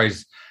because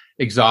everybody's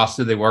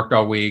exhausted. They worked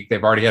all week.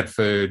 They've already had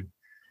food,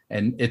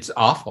 and it's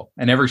awful.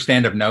 And every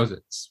stand-up knows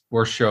it's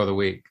worst show of the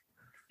week.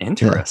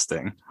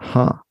 Interesting.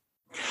 Huh.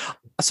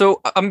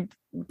 So I'm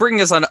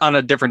bringing us on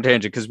a different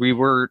tangent, because we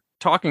were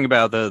talking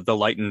about the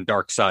light and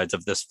dark sides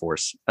of this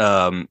force.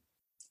 And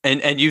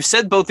you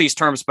said both these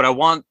terms, but I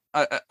want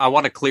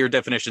a clear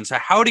definition. So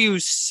how do you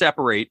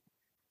separate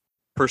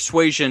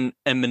persuasion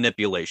and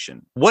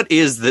manipulation? What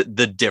is the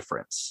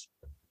difference?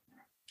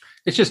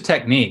 It's just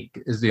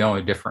technique is the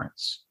only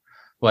difference.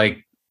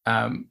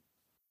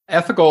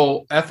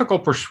 Ethical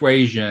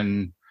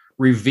persuasion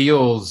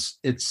reveals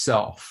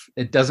itself.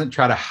 It doesn't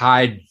try to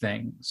hide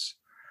things.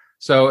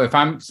 So if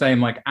I'm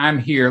saying I'm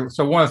here,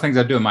 so one of the things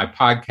I do in my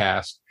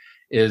podcast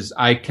is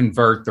I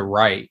convert the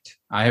right.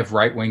 I have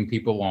right-wing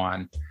people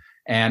on,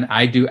 and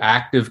I do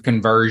active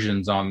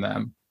conversions on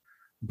them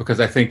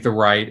because I think the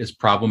right is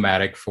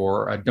problematic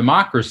for a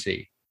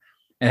democracy.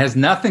 It has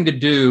nothing to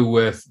do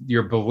with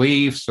your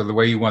beliefs or the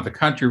way you want the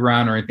country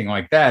run or anything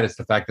like that. It's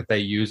the fact that they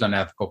use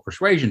unethical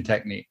persuasion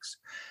techniques.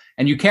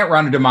 And you can't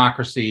run a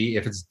democracy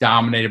if it's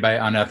dominated by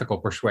unethical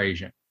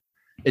persuasion.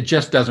 It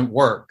just doesn't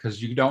work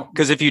because you don't.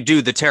 Because if you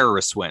do, the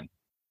terrorists win.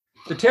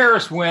 The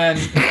terrorists win.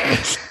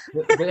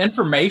 The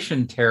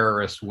information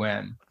terrorists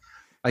win.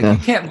 You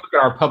can't look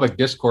at our public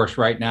discourse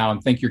right now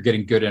and think you're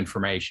getting good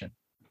information.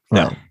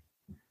 No.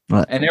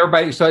 Right. And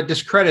everybody, so it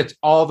discredits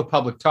all the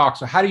public talk.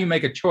 So how do you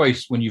make a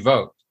choice when you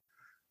vote?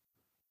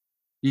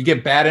 You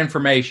get bad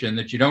information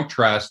that you don't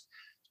trust,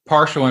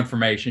 partial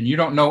information. You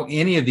don't know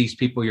any of these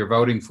people you're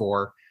voting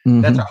for.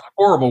 Mm-hmm. That's a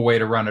horrible way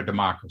to run a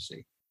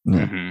democracy.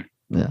 Yeah. Mm-hmm.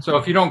 Yeah. So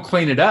if you don't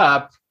clean it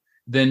up,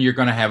 then you're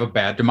going to have a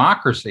bad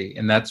democracy.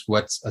 And that's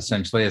what's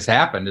essentially has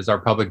happened is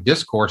our public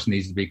discourse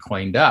needs to be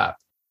cleaned up.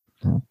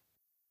 Yeah.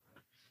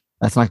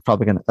 That's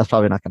probably not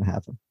going to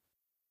happen.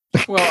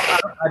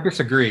 Well, I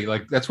disagree.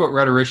 Like that's what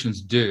rhetoricians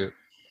do.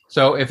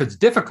 So if it's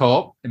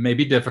difficult, it may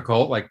be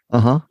difficult. Like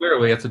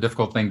clearly it's a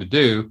difficult thing to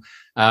do.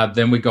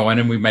 Then we go in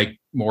and we make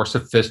more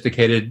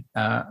sophisticated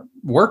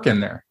work in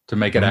there to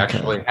make it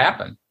actually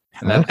happen.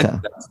 And that's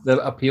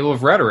the appeal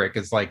of rhetoric.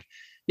 It's like,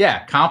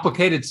 yeah,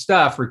 complicated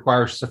stuff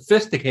requires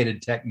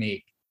sophisticated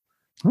technique.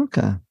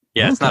 Okay.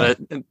 Yeah, it's not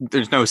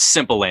there's no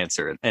simple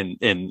answer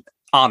in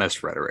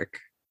honest rhetoric.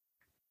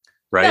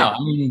 Right. No, I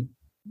mean,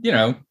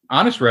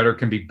 honest rhetoric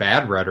can be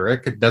bad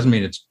rhetoric. It doesn't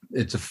mean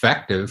it's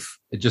effective.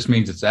 It just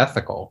means it's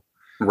ethical.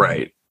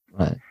 Right.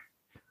 Right.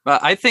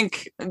 I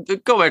think,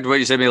 go back to what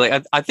you said,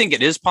 like, I think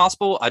it is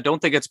possible. I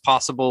don't think it's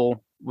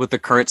possible with the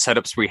current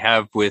setups we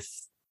have with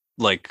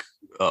like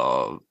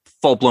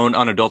full-blown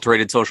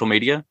unadulterated social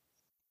media.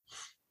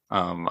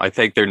 I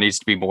think there needs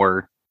to be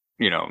more,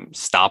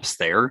 stops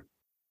there.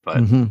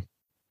 But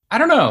I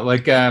don't know.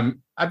 Like,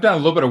 I've done a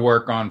little bit of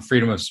work on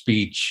freedom of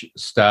speech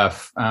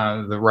stuff,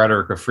 the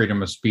rhetoric of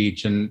freedom of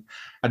speech. And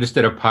I just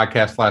did a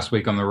podcast last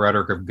week on the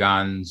rhetoric of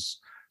guns.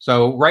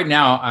 So right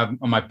now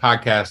on my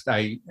podcast,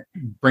 I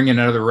bring in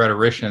other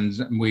rhetoricians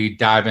and we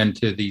dive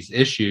into these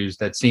issues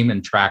that seem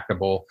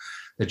intractable,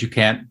 that you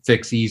can't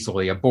fix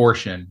easily: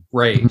 abortion,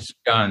 race,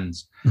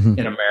 guns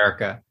in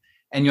America.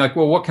 And you're like,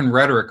 well, what can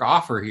rhetoric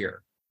offer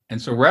here?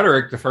 And so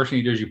rhetoric, the first thing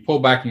you do is you pull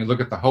back and you look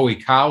at the whole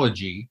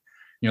ecology.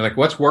 You're like,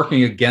 what's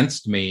working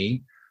against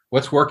me?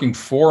 What's working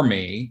for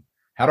me?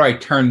 How do I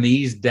turn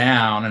these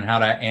down and how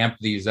do I amp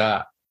these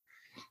up?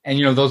 And,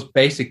 those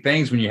basic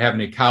things when you have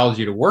an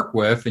ecology to work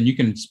with, and you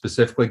can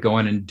specifically go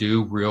in and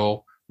do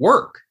real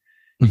work.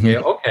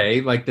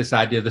 Okay, like this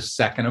idea of the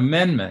Second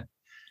Amendment.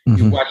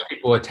 You watch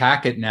people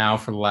attack it now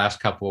for the last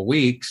couple of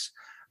weeks.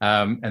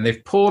 And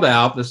they've pulled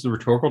out, this is a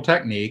rhetorical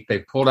technique,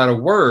 they've pulled out a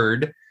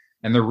word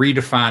and they're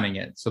redefining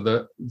it. So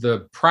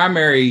the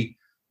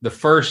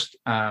first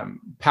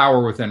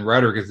power within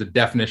rhetoric is the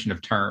definition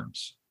of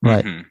terms.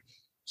 Right.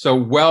 So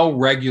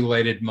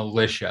well-regulated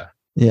militia.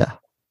 Yeah.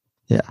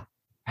 Yeah.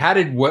 How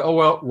did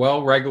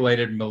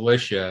well-regulated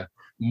militia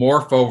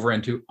morph over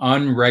into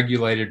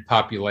unregulated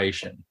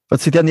population?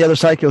 But see, then the other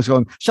side goes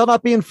going, shall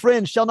not be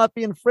infringed, shall not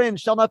be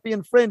infringed, shall not be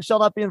infringed, shall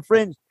not be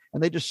infringed.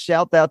 And they just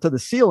shout that to the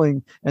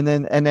ceiling. And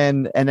then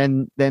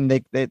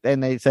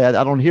they say,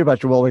 I don't hear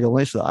about your well-regulated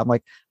militia. I'm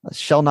like,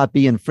 shall not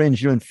be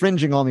infringed. You're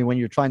infringing on me when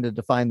you're trying to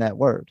define that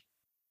word.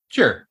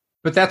 Sure.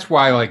 But that's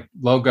why like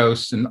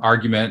logos and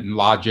argument and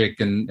logic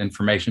and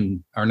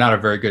information are not a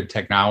very good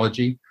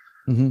technology.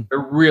 They're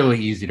really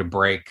easy to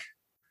break.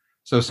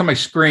 So if somebody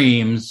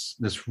screams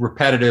this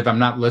repetitive, I'm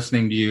not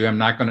listening to you, I'm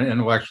not going to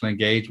intellectually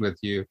engage with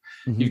you.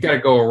 You've got to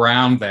go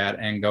around that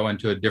and go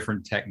into a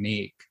different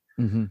technique.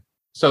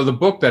 So the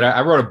book that I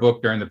wrote a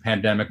book during the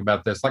pandemic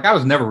about this. Like I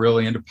was never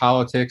really into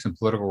politics and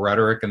political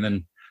rhetoric. And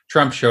then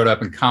Trump showed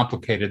up and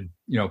complicated,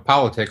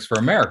 politics for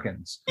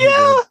Americans.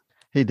 Yeah,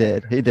 he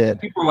did.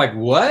 People were like,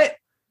 what?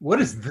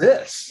 What is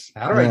this?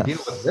 How do I deal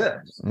with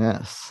this?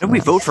 Yes. And we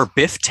vote for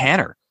Biff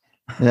Tanner.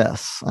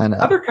 Yes, I know.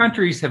 Other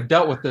countries have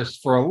dealt with this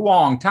for a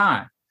long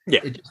time.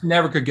 Yeah. It just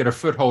never could get a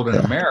foothold in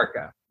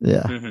America.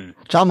 Yeah.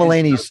 John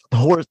Mulaney's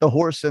the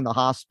horse in the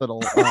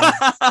hospital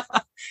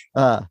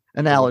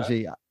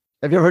analogy.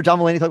 Have you ever heard John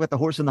Mulaney talk about the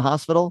horse in the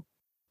hospital?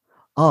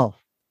 Oh,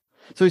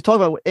 so he's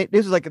talking about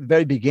this is like at the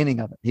very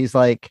beginning of it. He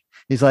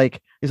said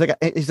he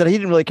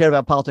didn't really care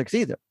about politics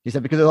either. He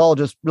said because it's all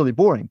just really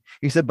boring.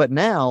 He said, but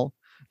now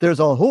there's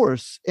a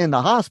horse in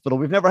the hospital.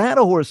 We've never had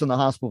a horse in the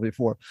hospital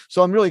before.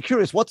 So I'm really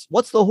curious, what's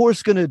the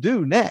horse going to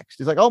do next?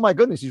 He's like, oh my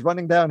goodness, he's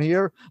running down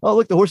here. Oh,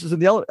 look, the horse is in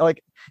the elevator.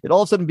 Like it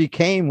all of a sudden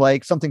became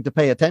like something to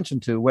pay attention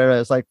to.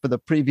 Whereas like for the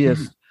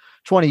previous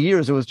 20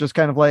 years, it was just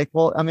kind of like,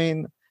 well, I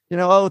mean,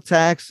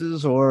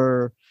 taxes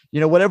or,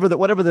 whatever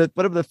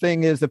the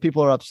thing is that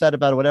people are upset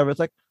about or whatever. It's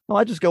like, no,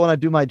 I just go and I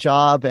do my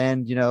job.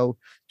 And,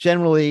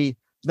 generally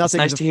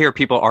nothing. It's nice to hear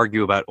people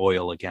argue about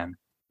oil again.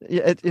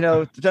 Yeah,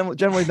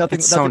 generally nothing.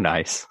 It's so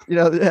nice.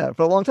 For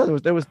a long time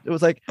it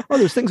was like, oh,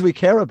 there's things we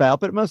care about,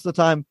 but most of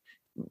the time,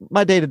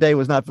 my day to day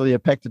was not really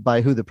affected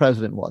by who the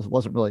president was. It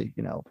wasn't really,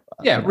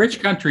 rich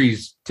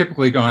countries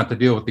typically don't have to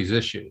deal with these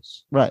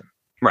issues. Right.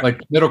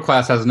 Like middle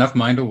class has enough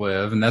money to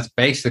live, and that's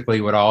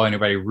basically what all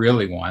anybody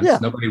really wants. Yeah.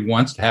 Nobody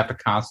wants to have to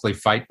constantly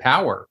fight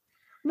power.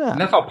 No. And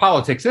that's all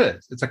politics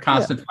is. It's a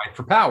constant fight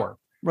for power.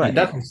 Right. It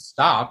doesn't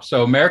stop.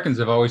 So Americans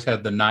have always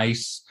had the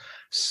nice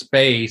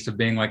space of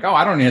being like, oh,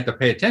 I don't even have to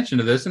pay attention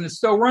to this, and it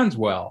still runs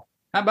well.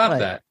 How about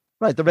that?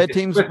 Right. The red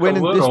teams win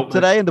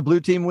today, and the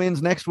blue team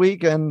wins next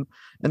week, and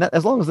that,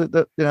 as long as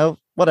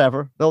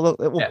whatever,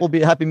 we'll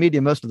be a happy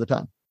medium most of the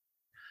time.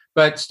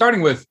 But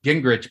starting with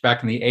Gingrich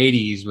back in the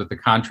 80s with the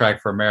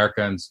Contract for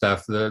America and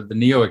stuff, the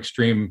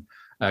neo-extreme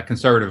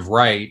conservative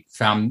right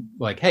found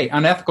like, hey,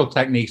 unethical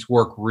techniques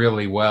work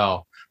really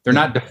well. They're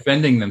not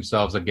defending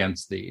themselves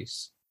against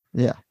these.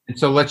 Yeah. And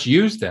so let's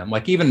use them.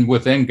 Like even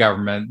within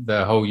government,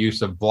 the whole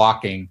use of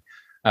blocking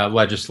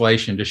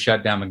legislation to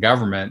shut down the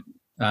government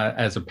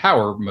as a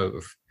power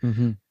move.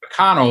 Mm-hmm.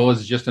 McConnell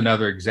is just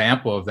another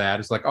example of that.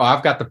 It's like, oh,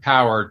 I've got the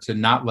power to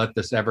not let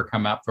this ever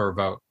come out for a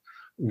vote.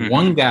 Mm-hmm.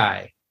 One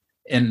guy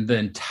in the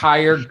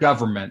entire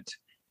government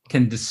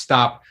can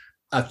stop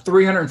a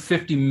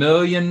 350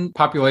 million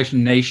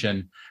population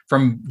nation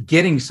from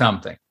getting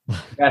something.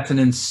 That's an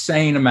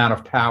insane amount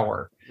of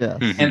power. Yeah.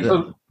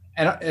 And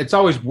it's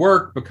always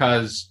worked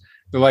because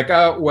they're like,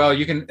 oh, well,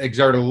 you can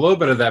exert a little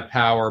bit of that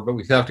power, but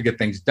we still have to get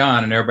things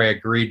done. And everybody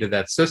agreed to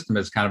that system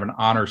as kind of an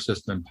honor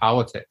system in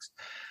politics.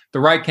 The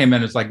right came in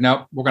and it's like,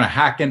 nope, we're going to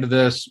hack into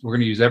this. We're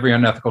going to use every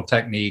unethical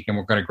technique and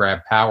we're going to grab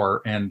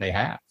power. And they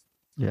have.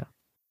 Yeah.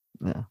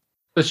 Yeah.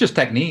 It's just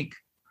technique.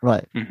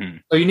 Right. Mm-hmm.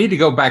 So you need to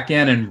go back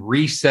in and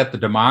reset the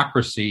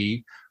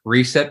democracy,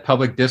 reset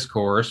public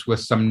discourse with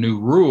some new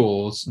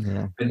rules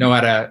that know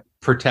how to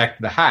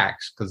protect the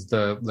hacks because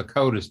the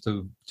code is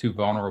too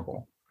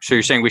vulnerable. So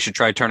you're saying we should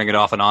try turning it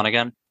off and on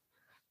again?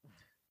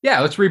 Yeah,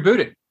 let's reboot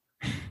it.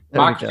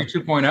 Democracy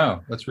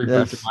 2.0. Let's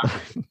reboot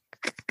democracy.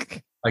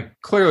 Like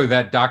clearly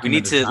that document.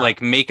 We need to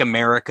like make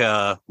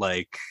America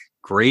like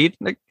great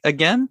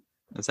again.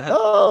 Is that?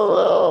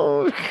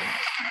 Oh.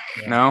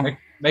 No.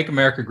 Make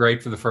America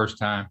great for the first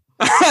time.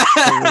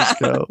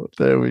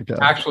 There we go.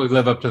 Actually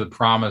live up to the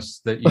promise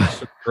that you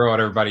throw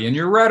at everybody in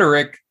your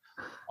rhetoric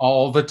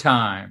all the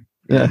time.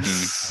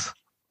 Yes.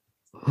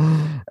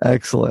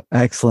 Excellent.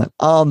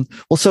 Well,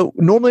 so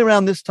normally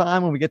around this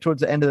time, when we get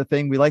towards the end of the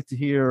thing, we like to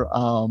hear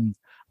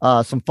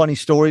some funny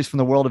stories from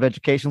the world of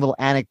education, little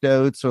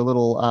anecdotes or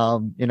little,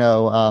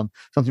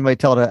 something you might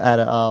tell at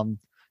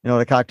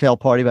a cocktail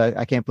party, but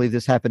I can't believe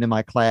this happened in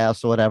my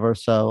class or whatever.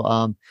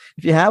 So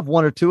if you have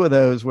one or two of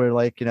those where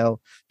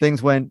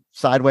things went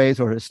sideways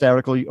or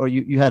hysterical, or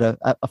you had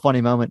a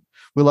funny moment,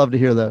 we love to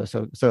hear those.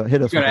 So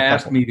hit us. You're going to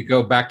ask me to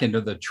go back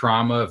into the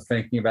trauma of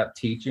thinking about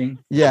teaching.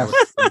 Yeah.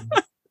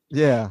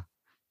 Yeah.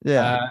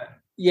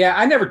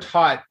 I never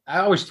taught.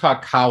 I always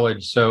taught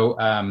college. So,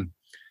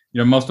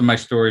 most of my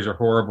stories are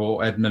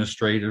horrible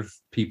administrative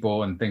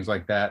people and things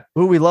like that.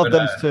 Ooh, we love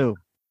those too.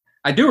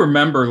 I do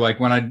remember like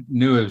when I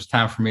knew it was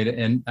time for me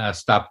to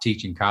stop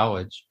teaching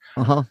college.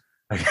 Uh-huh.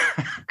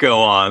 Go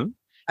on.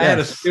 I had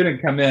a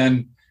student come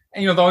in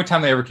and, the only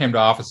time they ever came to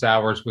office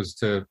hours was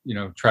to,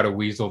 try to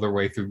weasel their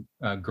way through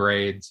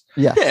grades.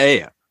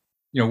 Yeah.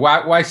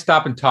 Why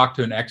stop and talk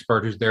to an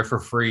expert who's there for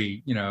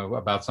free,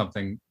 about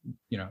something,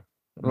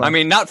 Right. I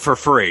mean, not for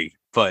free,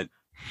 but.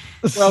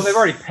 Well, they've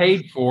already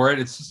paid for it.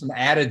 It's just an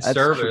added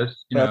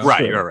service.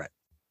 Right.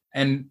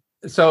 And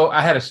so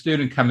I had a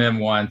student come in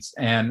once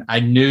and I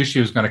knew she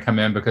was going to come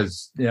in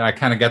because, I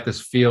kind of got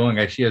this feeling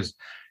that she was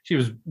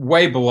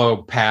way below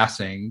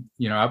passing,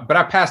 but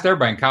I passed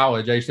everybody in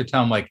college. I used to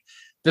tell them like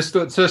this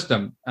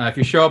system, if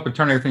you show up and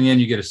turn everything in,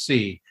 you get a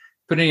C.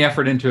 Put any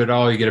effort into it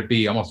all, you get a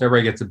B. Almost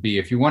everybody gets a B.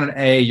 If you want an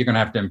A, you're going to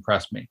have to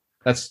impress me.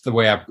 That's the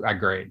way I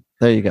grade.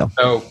 There you go.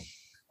 So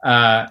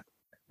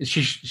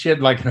she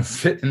had like a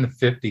fit in the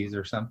 50s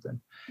or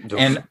something. Oof.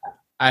 And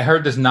I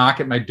heard this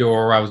knock at my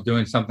door. I was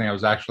doing something I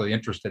was actually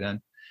interested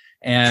in.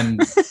 And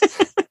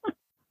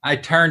I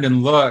turned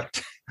and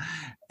looked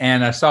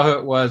and I saw who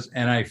it was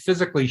and I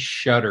physically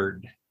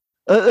shuddered.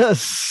 I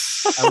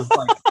was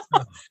like,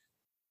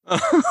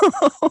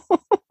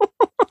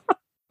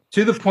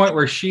 to the point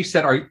where she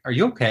said, are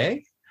you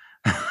okay?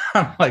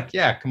 I'm like,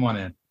 yeah, come on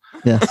in.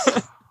 Yeah.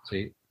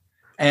 See?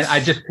 And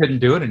I just couldn't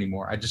do it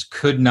anymore. I just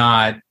could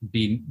not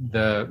be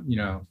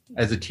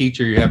as a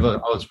teacher, you have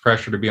all this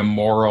pressure to be a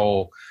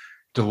moral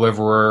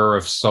deliverer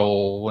of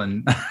soul.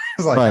 And I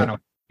was like, I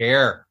don't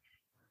care.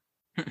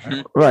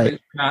 Right. I'm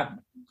not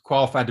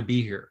qualified to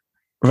be here.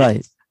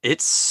 Right.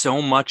 It's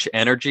so much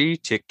energy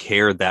to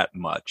care that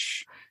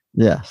much.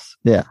 Yes.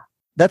 Yeah.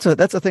 That's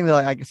a thing that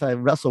I guess I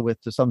wrestle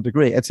with to some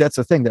degree. That's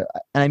the thing and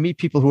I meet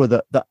people who are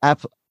the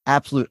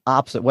absolute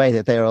opposite way,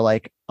 that they are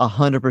like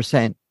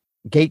 100%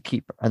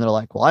 gatekeeper, and they're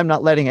like, well, I'm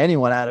not letting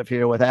anyone out of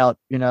here without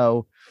they're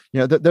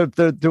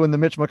doing the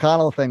Mitch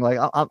McConnell thing, like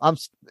I'm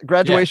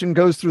graduation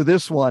goes through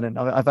this one, and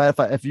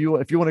if you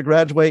want to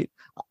graduate,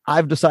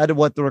 I've decided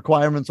what the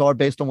requirements are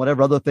based on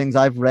whatever other things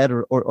I've read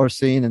or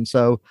seen, and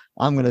so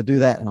I'm going to do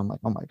that. And I'm like,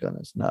 oh my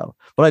goodness, no.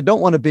 But I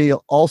don't want to be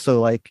also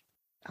like,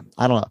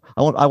 I don't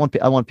know, I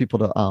want people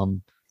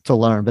to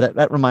learn. But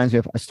that reminds me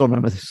of, I still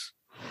remember this.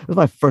 It was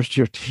my first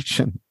year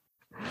teaching,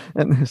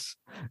 and this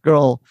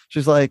girl,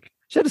 she's like,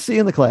 she had a C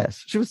in the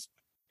class. She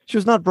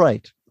was not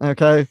bright.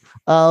 Okay.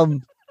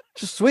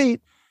 She's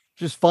sweet.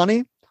 She's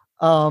funny.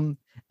 And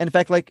in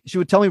fact, like she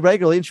would tell me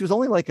regularly, and she was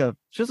only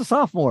she was a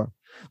sophomore.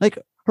 Like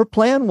her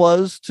plan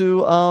was to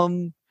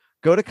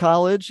go to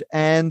college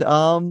and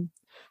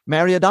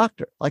marry a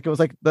doctor. Like it was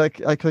like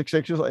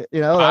she was like,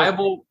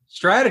 viable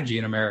strategy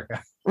in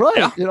America. Right.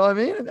 Yeah. You know what I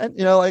mean? And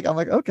like, I'm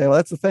like, okay, well,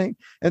 that's the thing.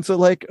 And so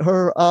like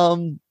her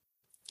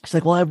She's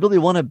like, well, I really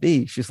want to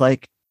be. She's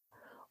like,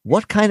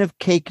 what kind of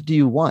cake do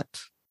you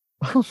want?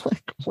 I'm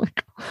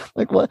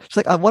like what? She's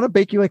like, I want to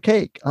bake you a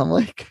cake. I'm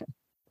like,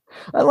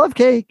 I love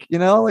cake,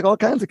 like all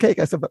kinds of cake.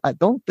 I said, but I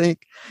don't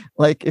think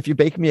like if you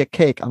bake me a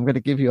cake, I'm going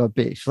to give you a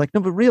B. She's like, no,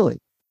 but really,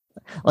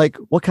 like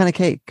what kind of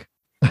cake?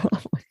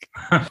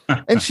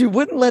 And she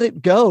wouldn't let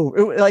it go.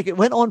 It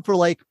went on for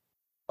like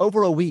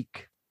over a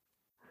week.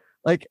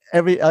 Like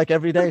every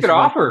day. You could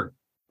offer.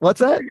 What's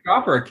that? You could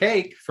offer a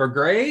cake for a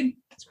grade.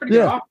 It's pretty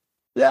good offer.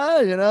 Yeah,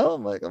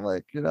 I'm like, I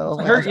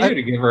heard you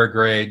to give her a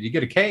grade. You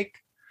get a cake.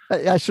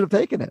 I should have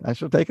taken it. I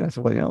said,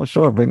 well,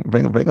 sure,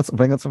 bring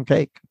us some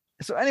cake.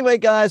 So anyway,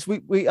 guys,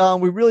 we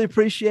really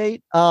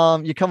appreciate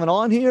you coming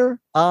on here.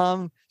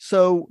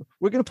 So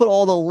we're gonna put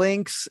all the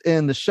links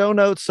in the show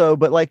notes. So,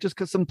 but like just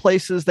some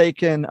places they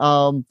can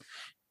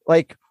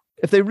like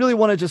if they really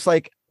want to just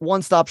like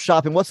one-stop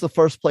shopping, what's the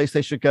first place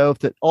they should go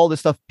if all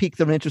this stuff piqued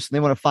their interest and they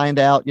want to find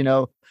out,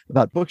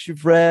 about books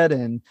you've read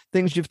and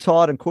things you've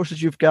taught and courses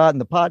you've got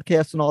and the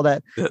podcast and all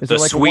that. The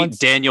like sweet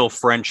Daniel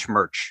French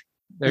merch.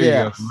 There you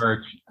go,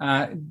 merch.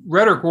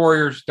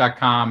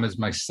 Rhetoricwarriors.com is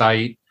my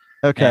site.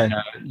 Okay. And,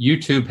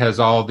 YouTube has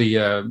all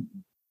the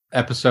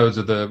episodes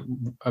of the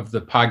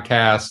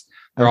podcast.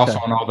 They're also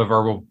on all the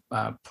verbal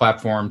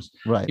platforms.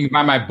 Right. You can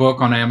buy my book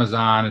on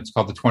Amazon. It's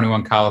called The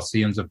 21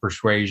 Colosseums of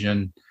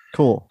Persuasion.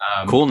 Cool.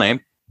 Cool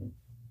name.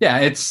 Yeah,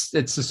 it's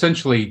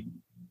essentially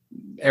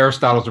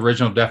Aristotle's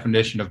original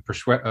definition of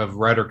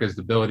rhetoric is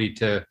the ability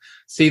to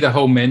see the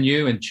whole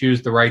menu and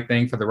choose the right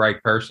thing for the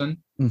right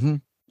person. Mm-hmm.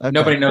 Okay.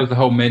 Nobody knows the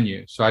whole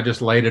menu, so I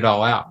just laid it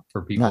all out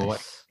for people. Nice.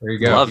 Like, there you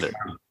go. Love it.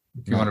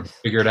 If you want to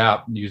figure it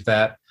out, use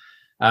that.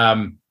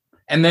 And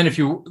then if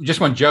you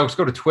just want jokes,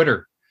 go to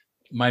Twitter.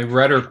 My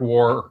Rhetoric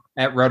War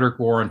at Rhetoric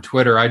War on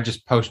Twitter. I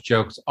just post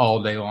jokes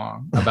all day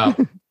long about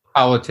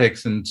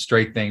politics and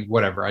straight things,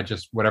 whatever.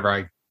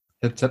 Whatever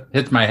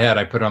hits my head,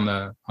 I put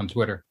on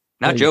Twitter.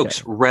 Not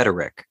jokes,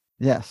 rhetoric.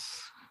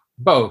 Yes.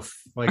 Both.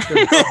 Like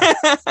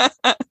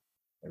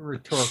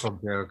rhetorical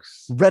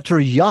jokes.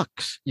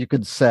 Rhetorics, you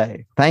could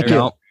say. Thank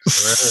you.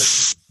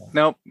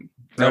 Nope,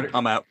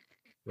 I'm out.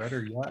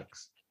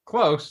 Rhetorics.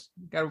 Close.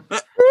 You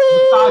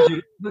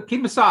gotta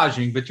keep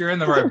massaging, but you're in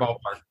the right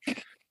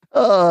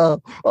ballpark.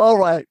 All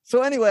right.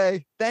 So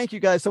anyway, thank you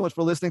guys so much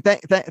for listening.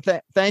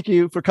 Thank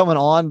you for coming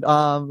on,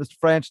 Mr.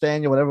 French,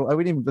 Daniel, whatever.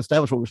 We didn't even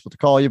establish what we're supposed to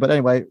call you, but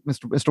anyway,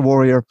 Mr.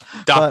 Warrior,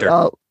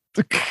 Doctor.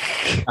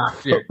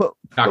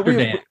 Dr.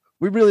 Dan.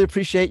 We really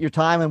appreciate your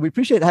time, and we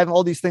appreciate having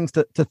all these things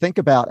to think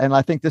about. And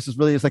I think this is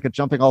like a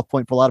jumping off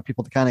point for a lot of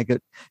people to kind of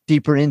get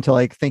deeper into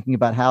like thinking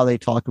about how they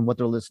talk and what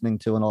they're listening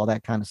to and all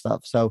that kind of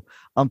stuff. So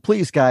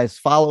please, guys,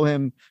 follow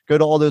him, go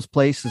to all those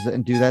places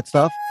and do that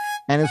stuff.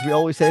 And as we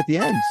always say at the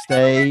end,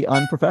 stay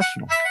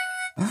unprofessional.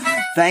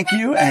 Thank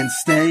you, and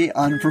stay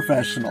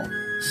unprofessional.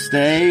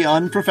 Stay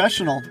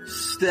unprofessional.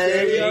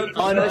 Stay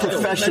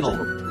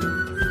unprofessional.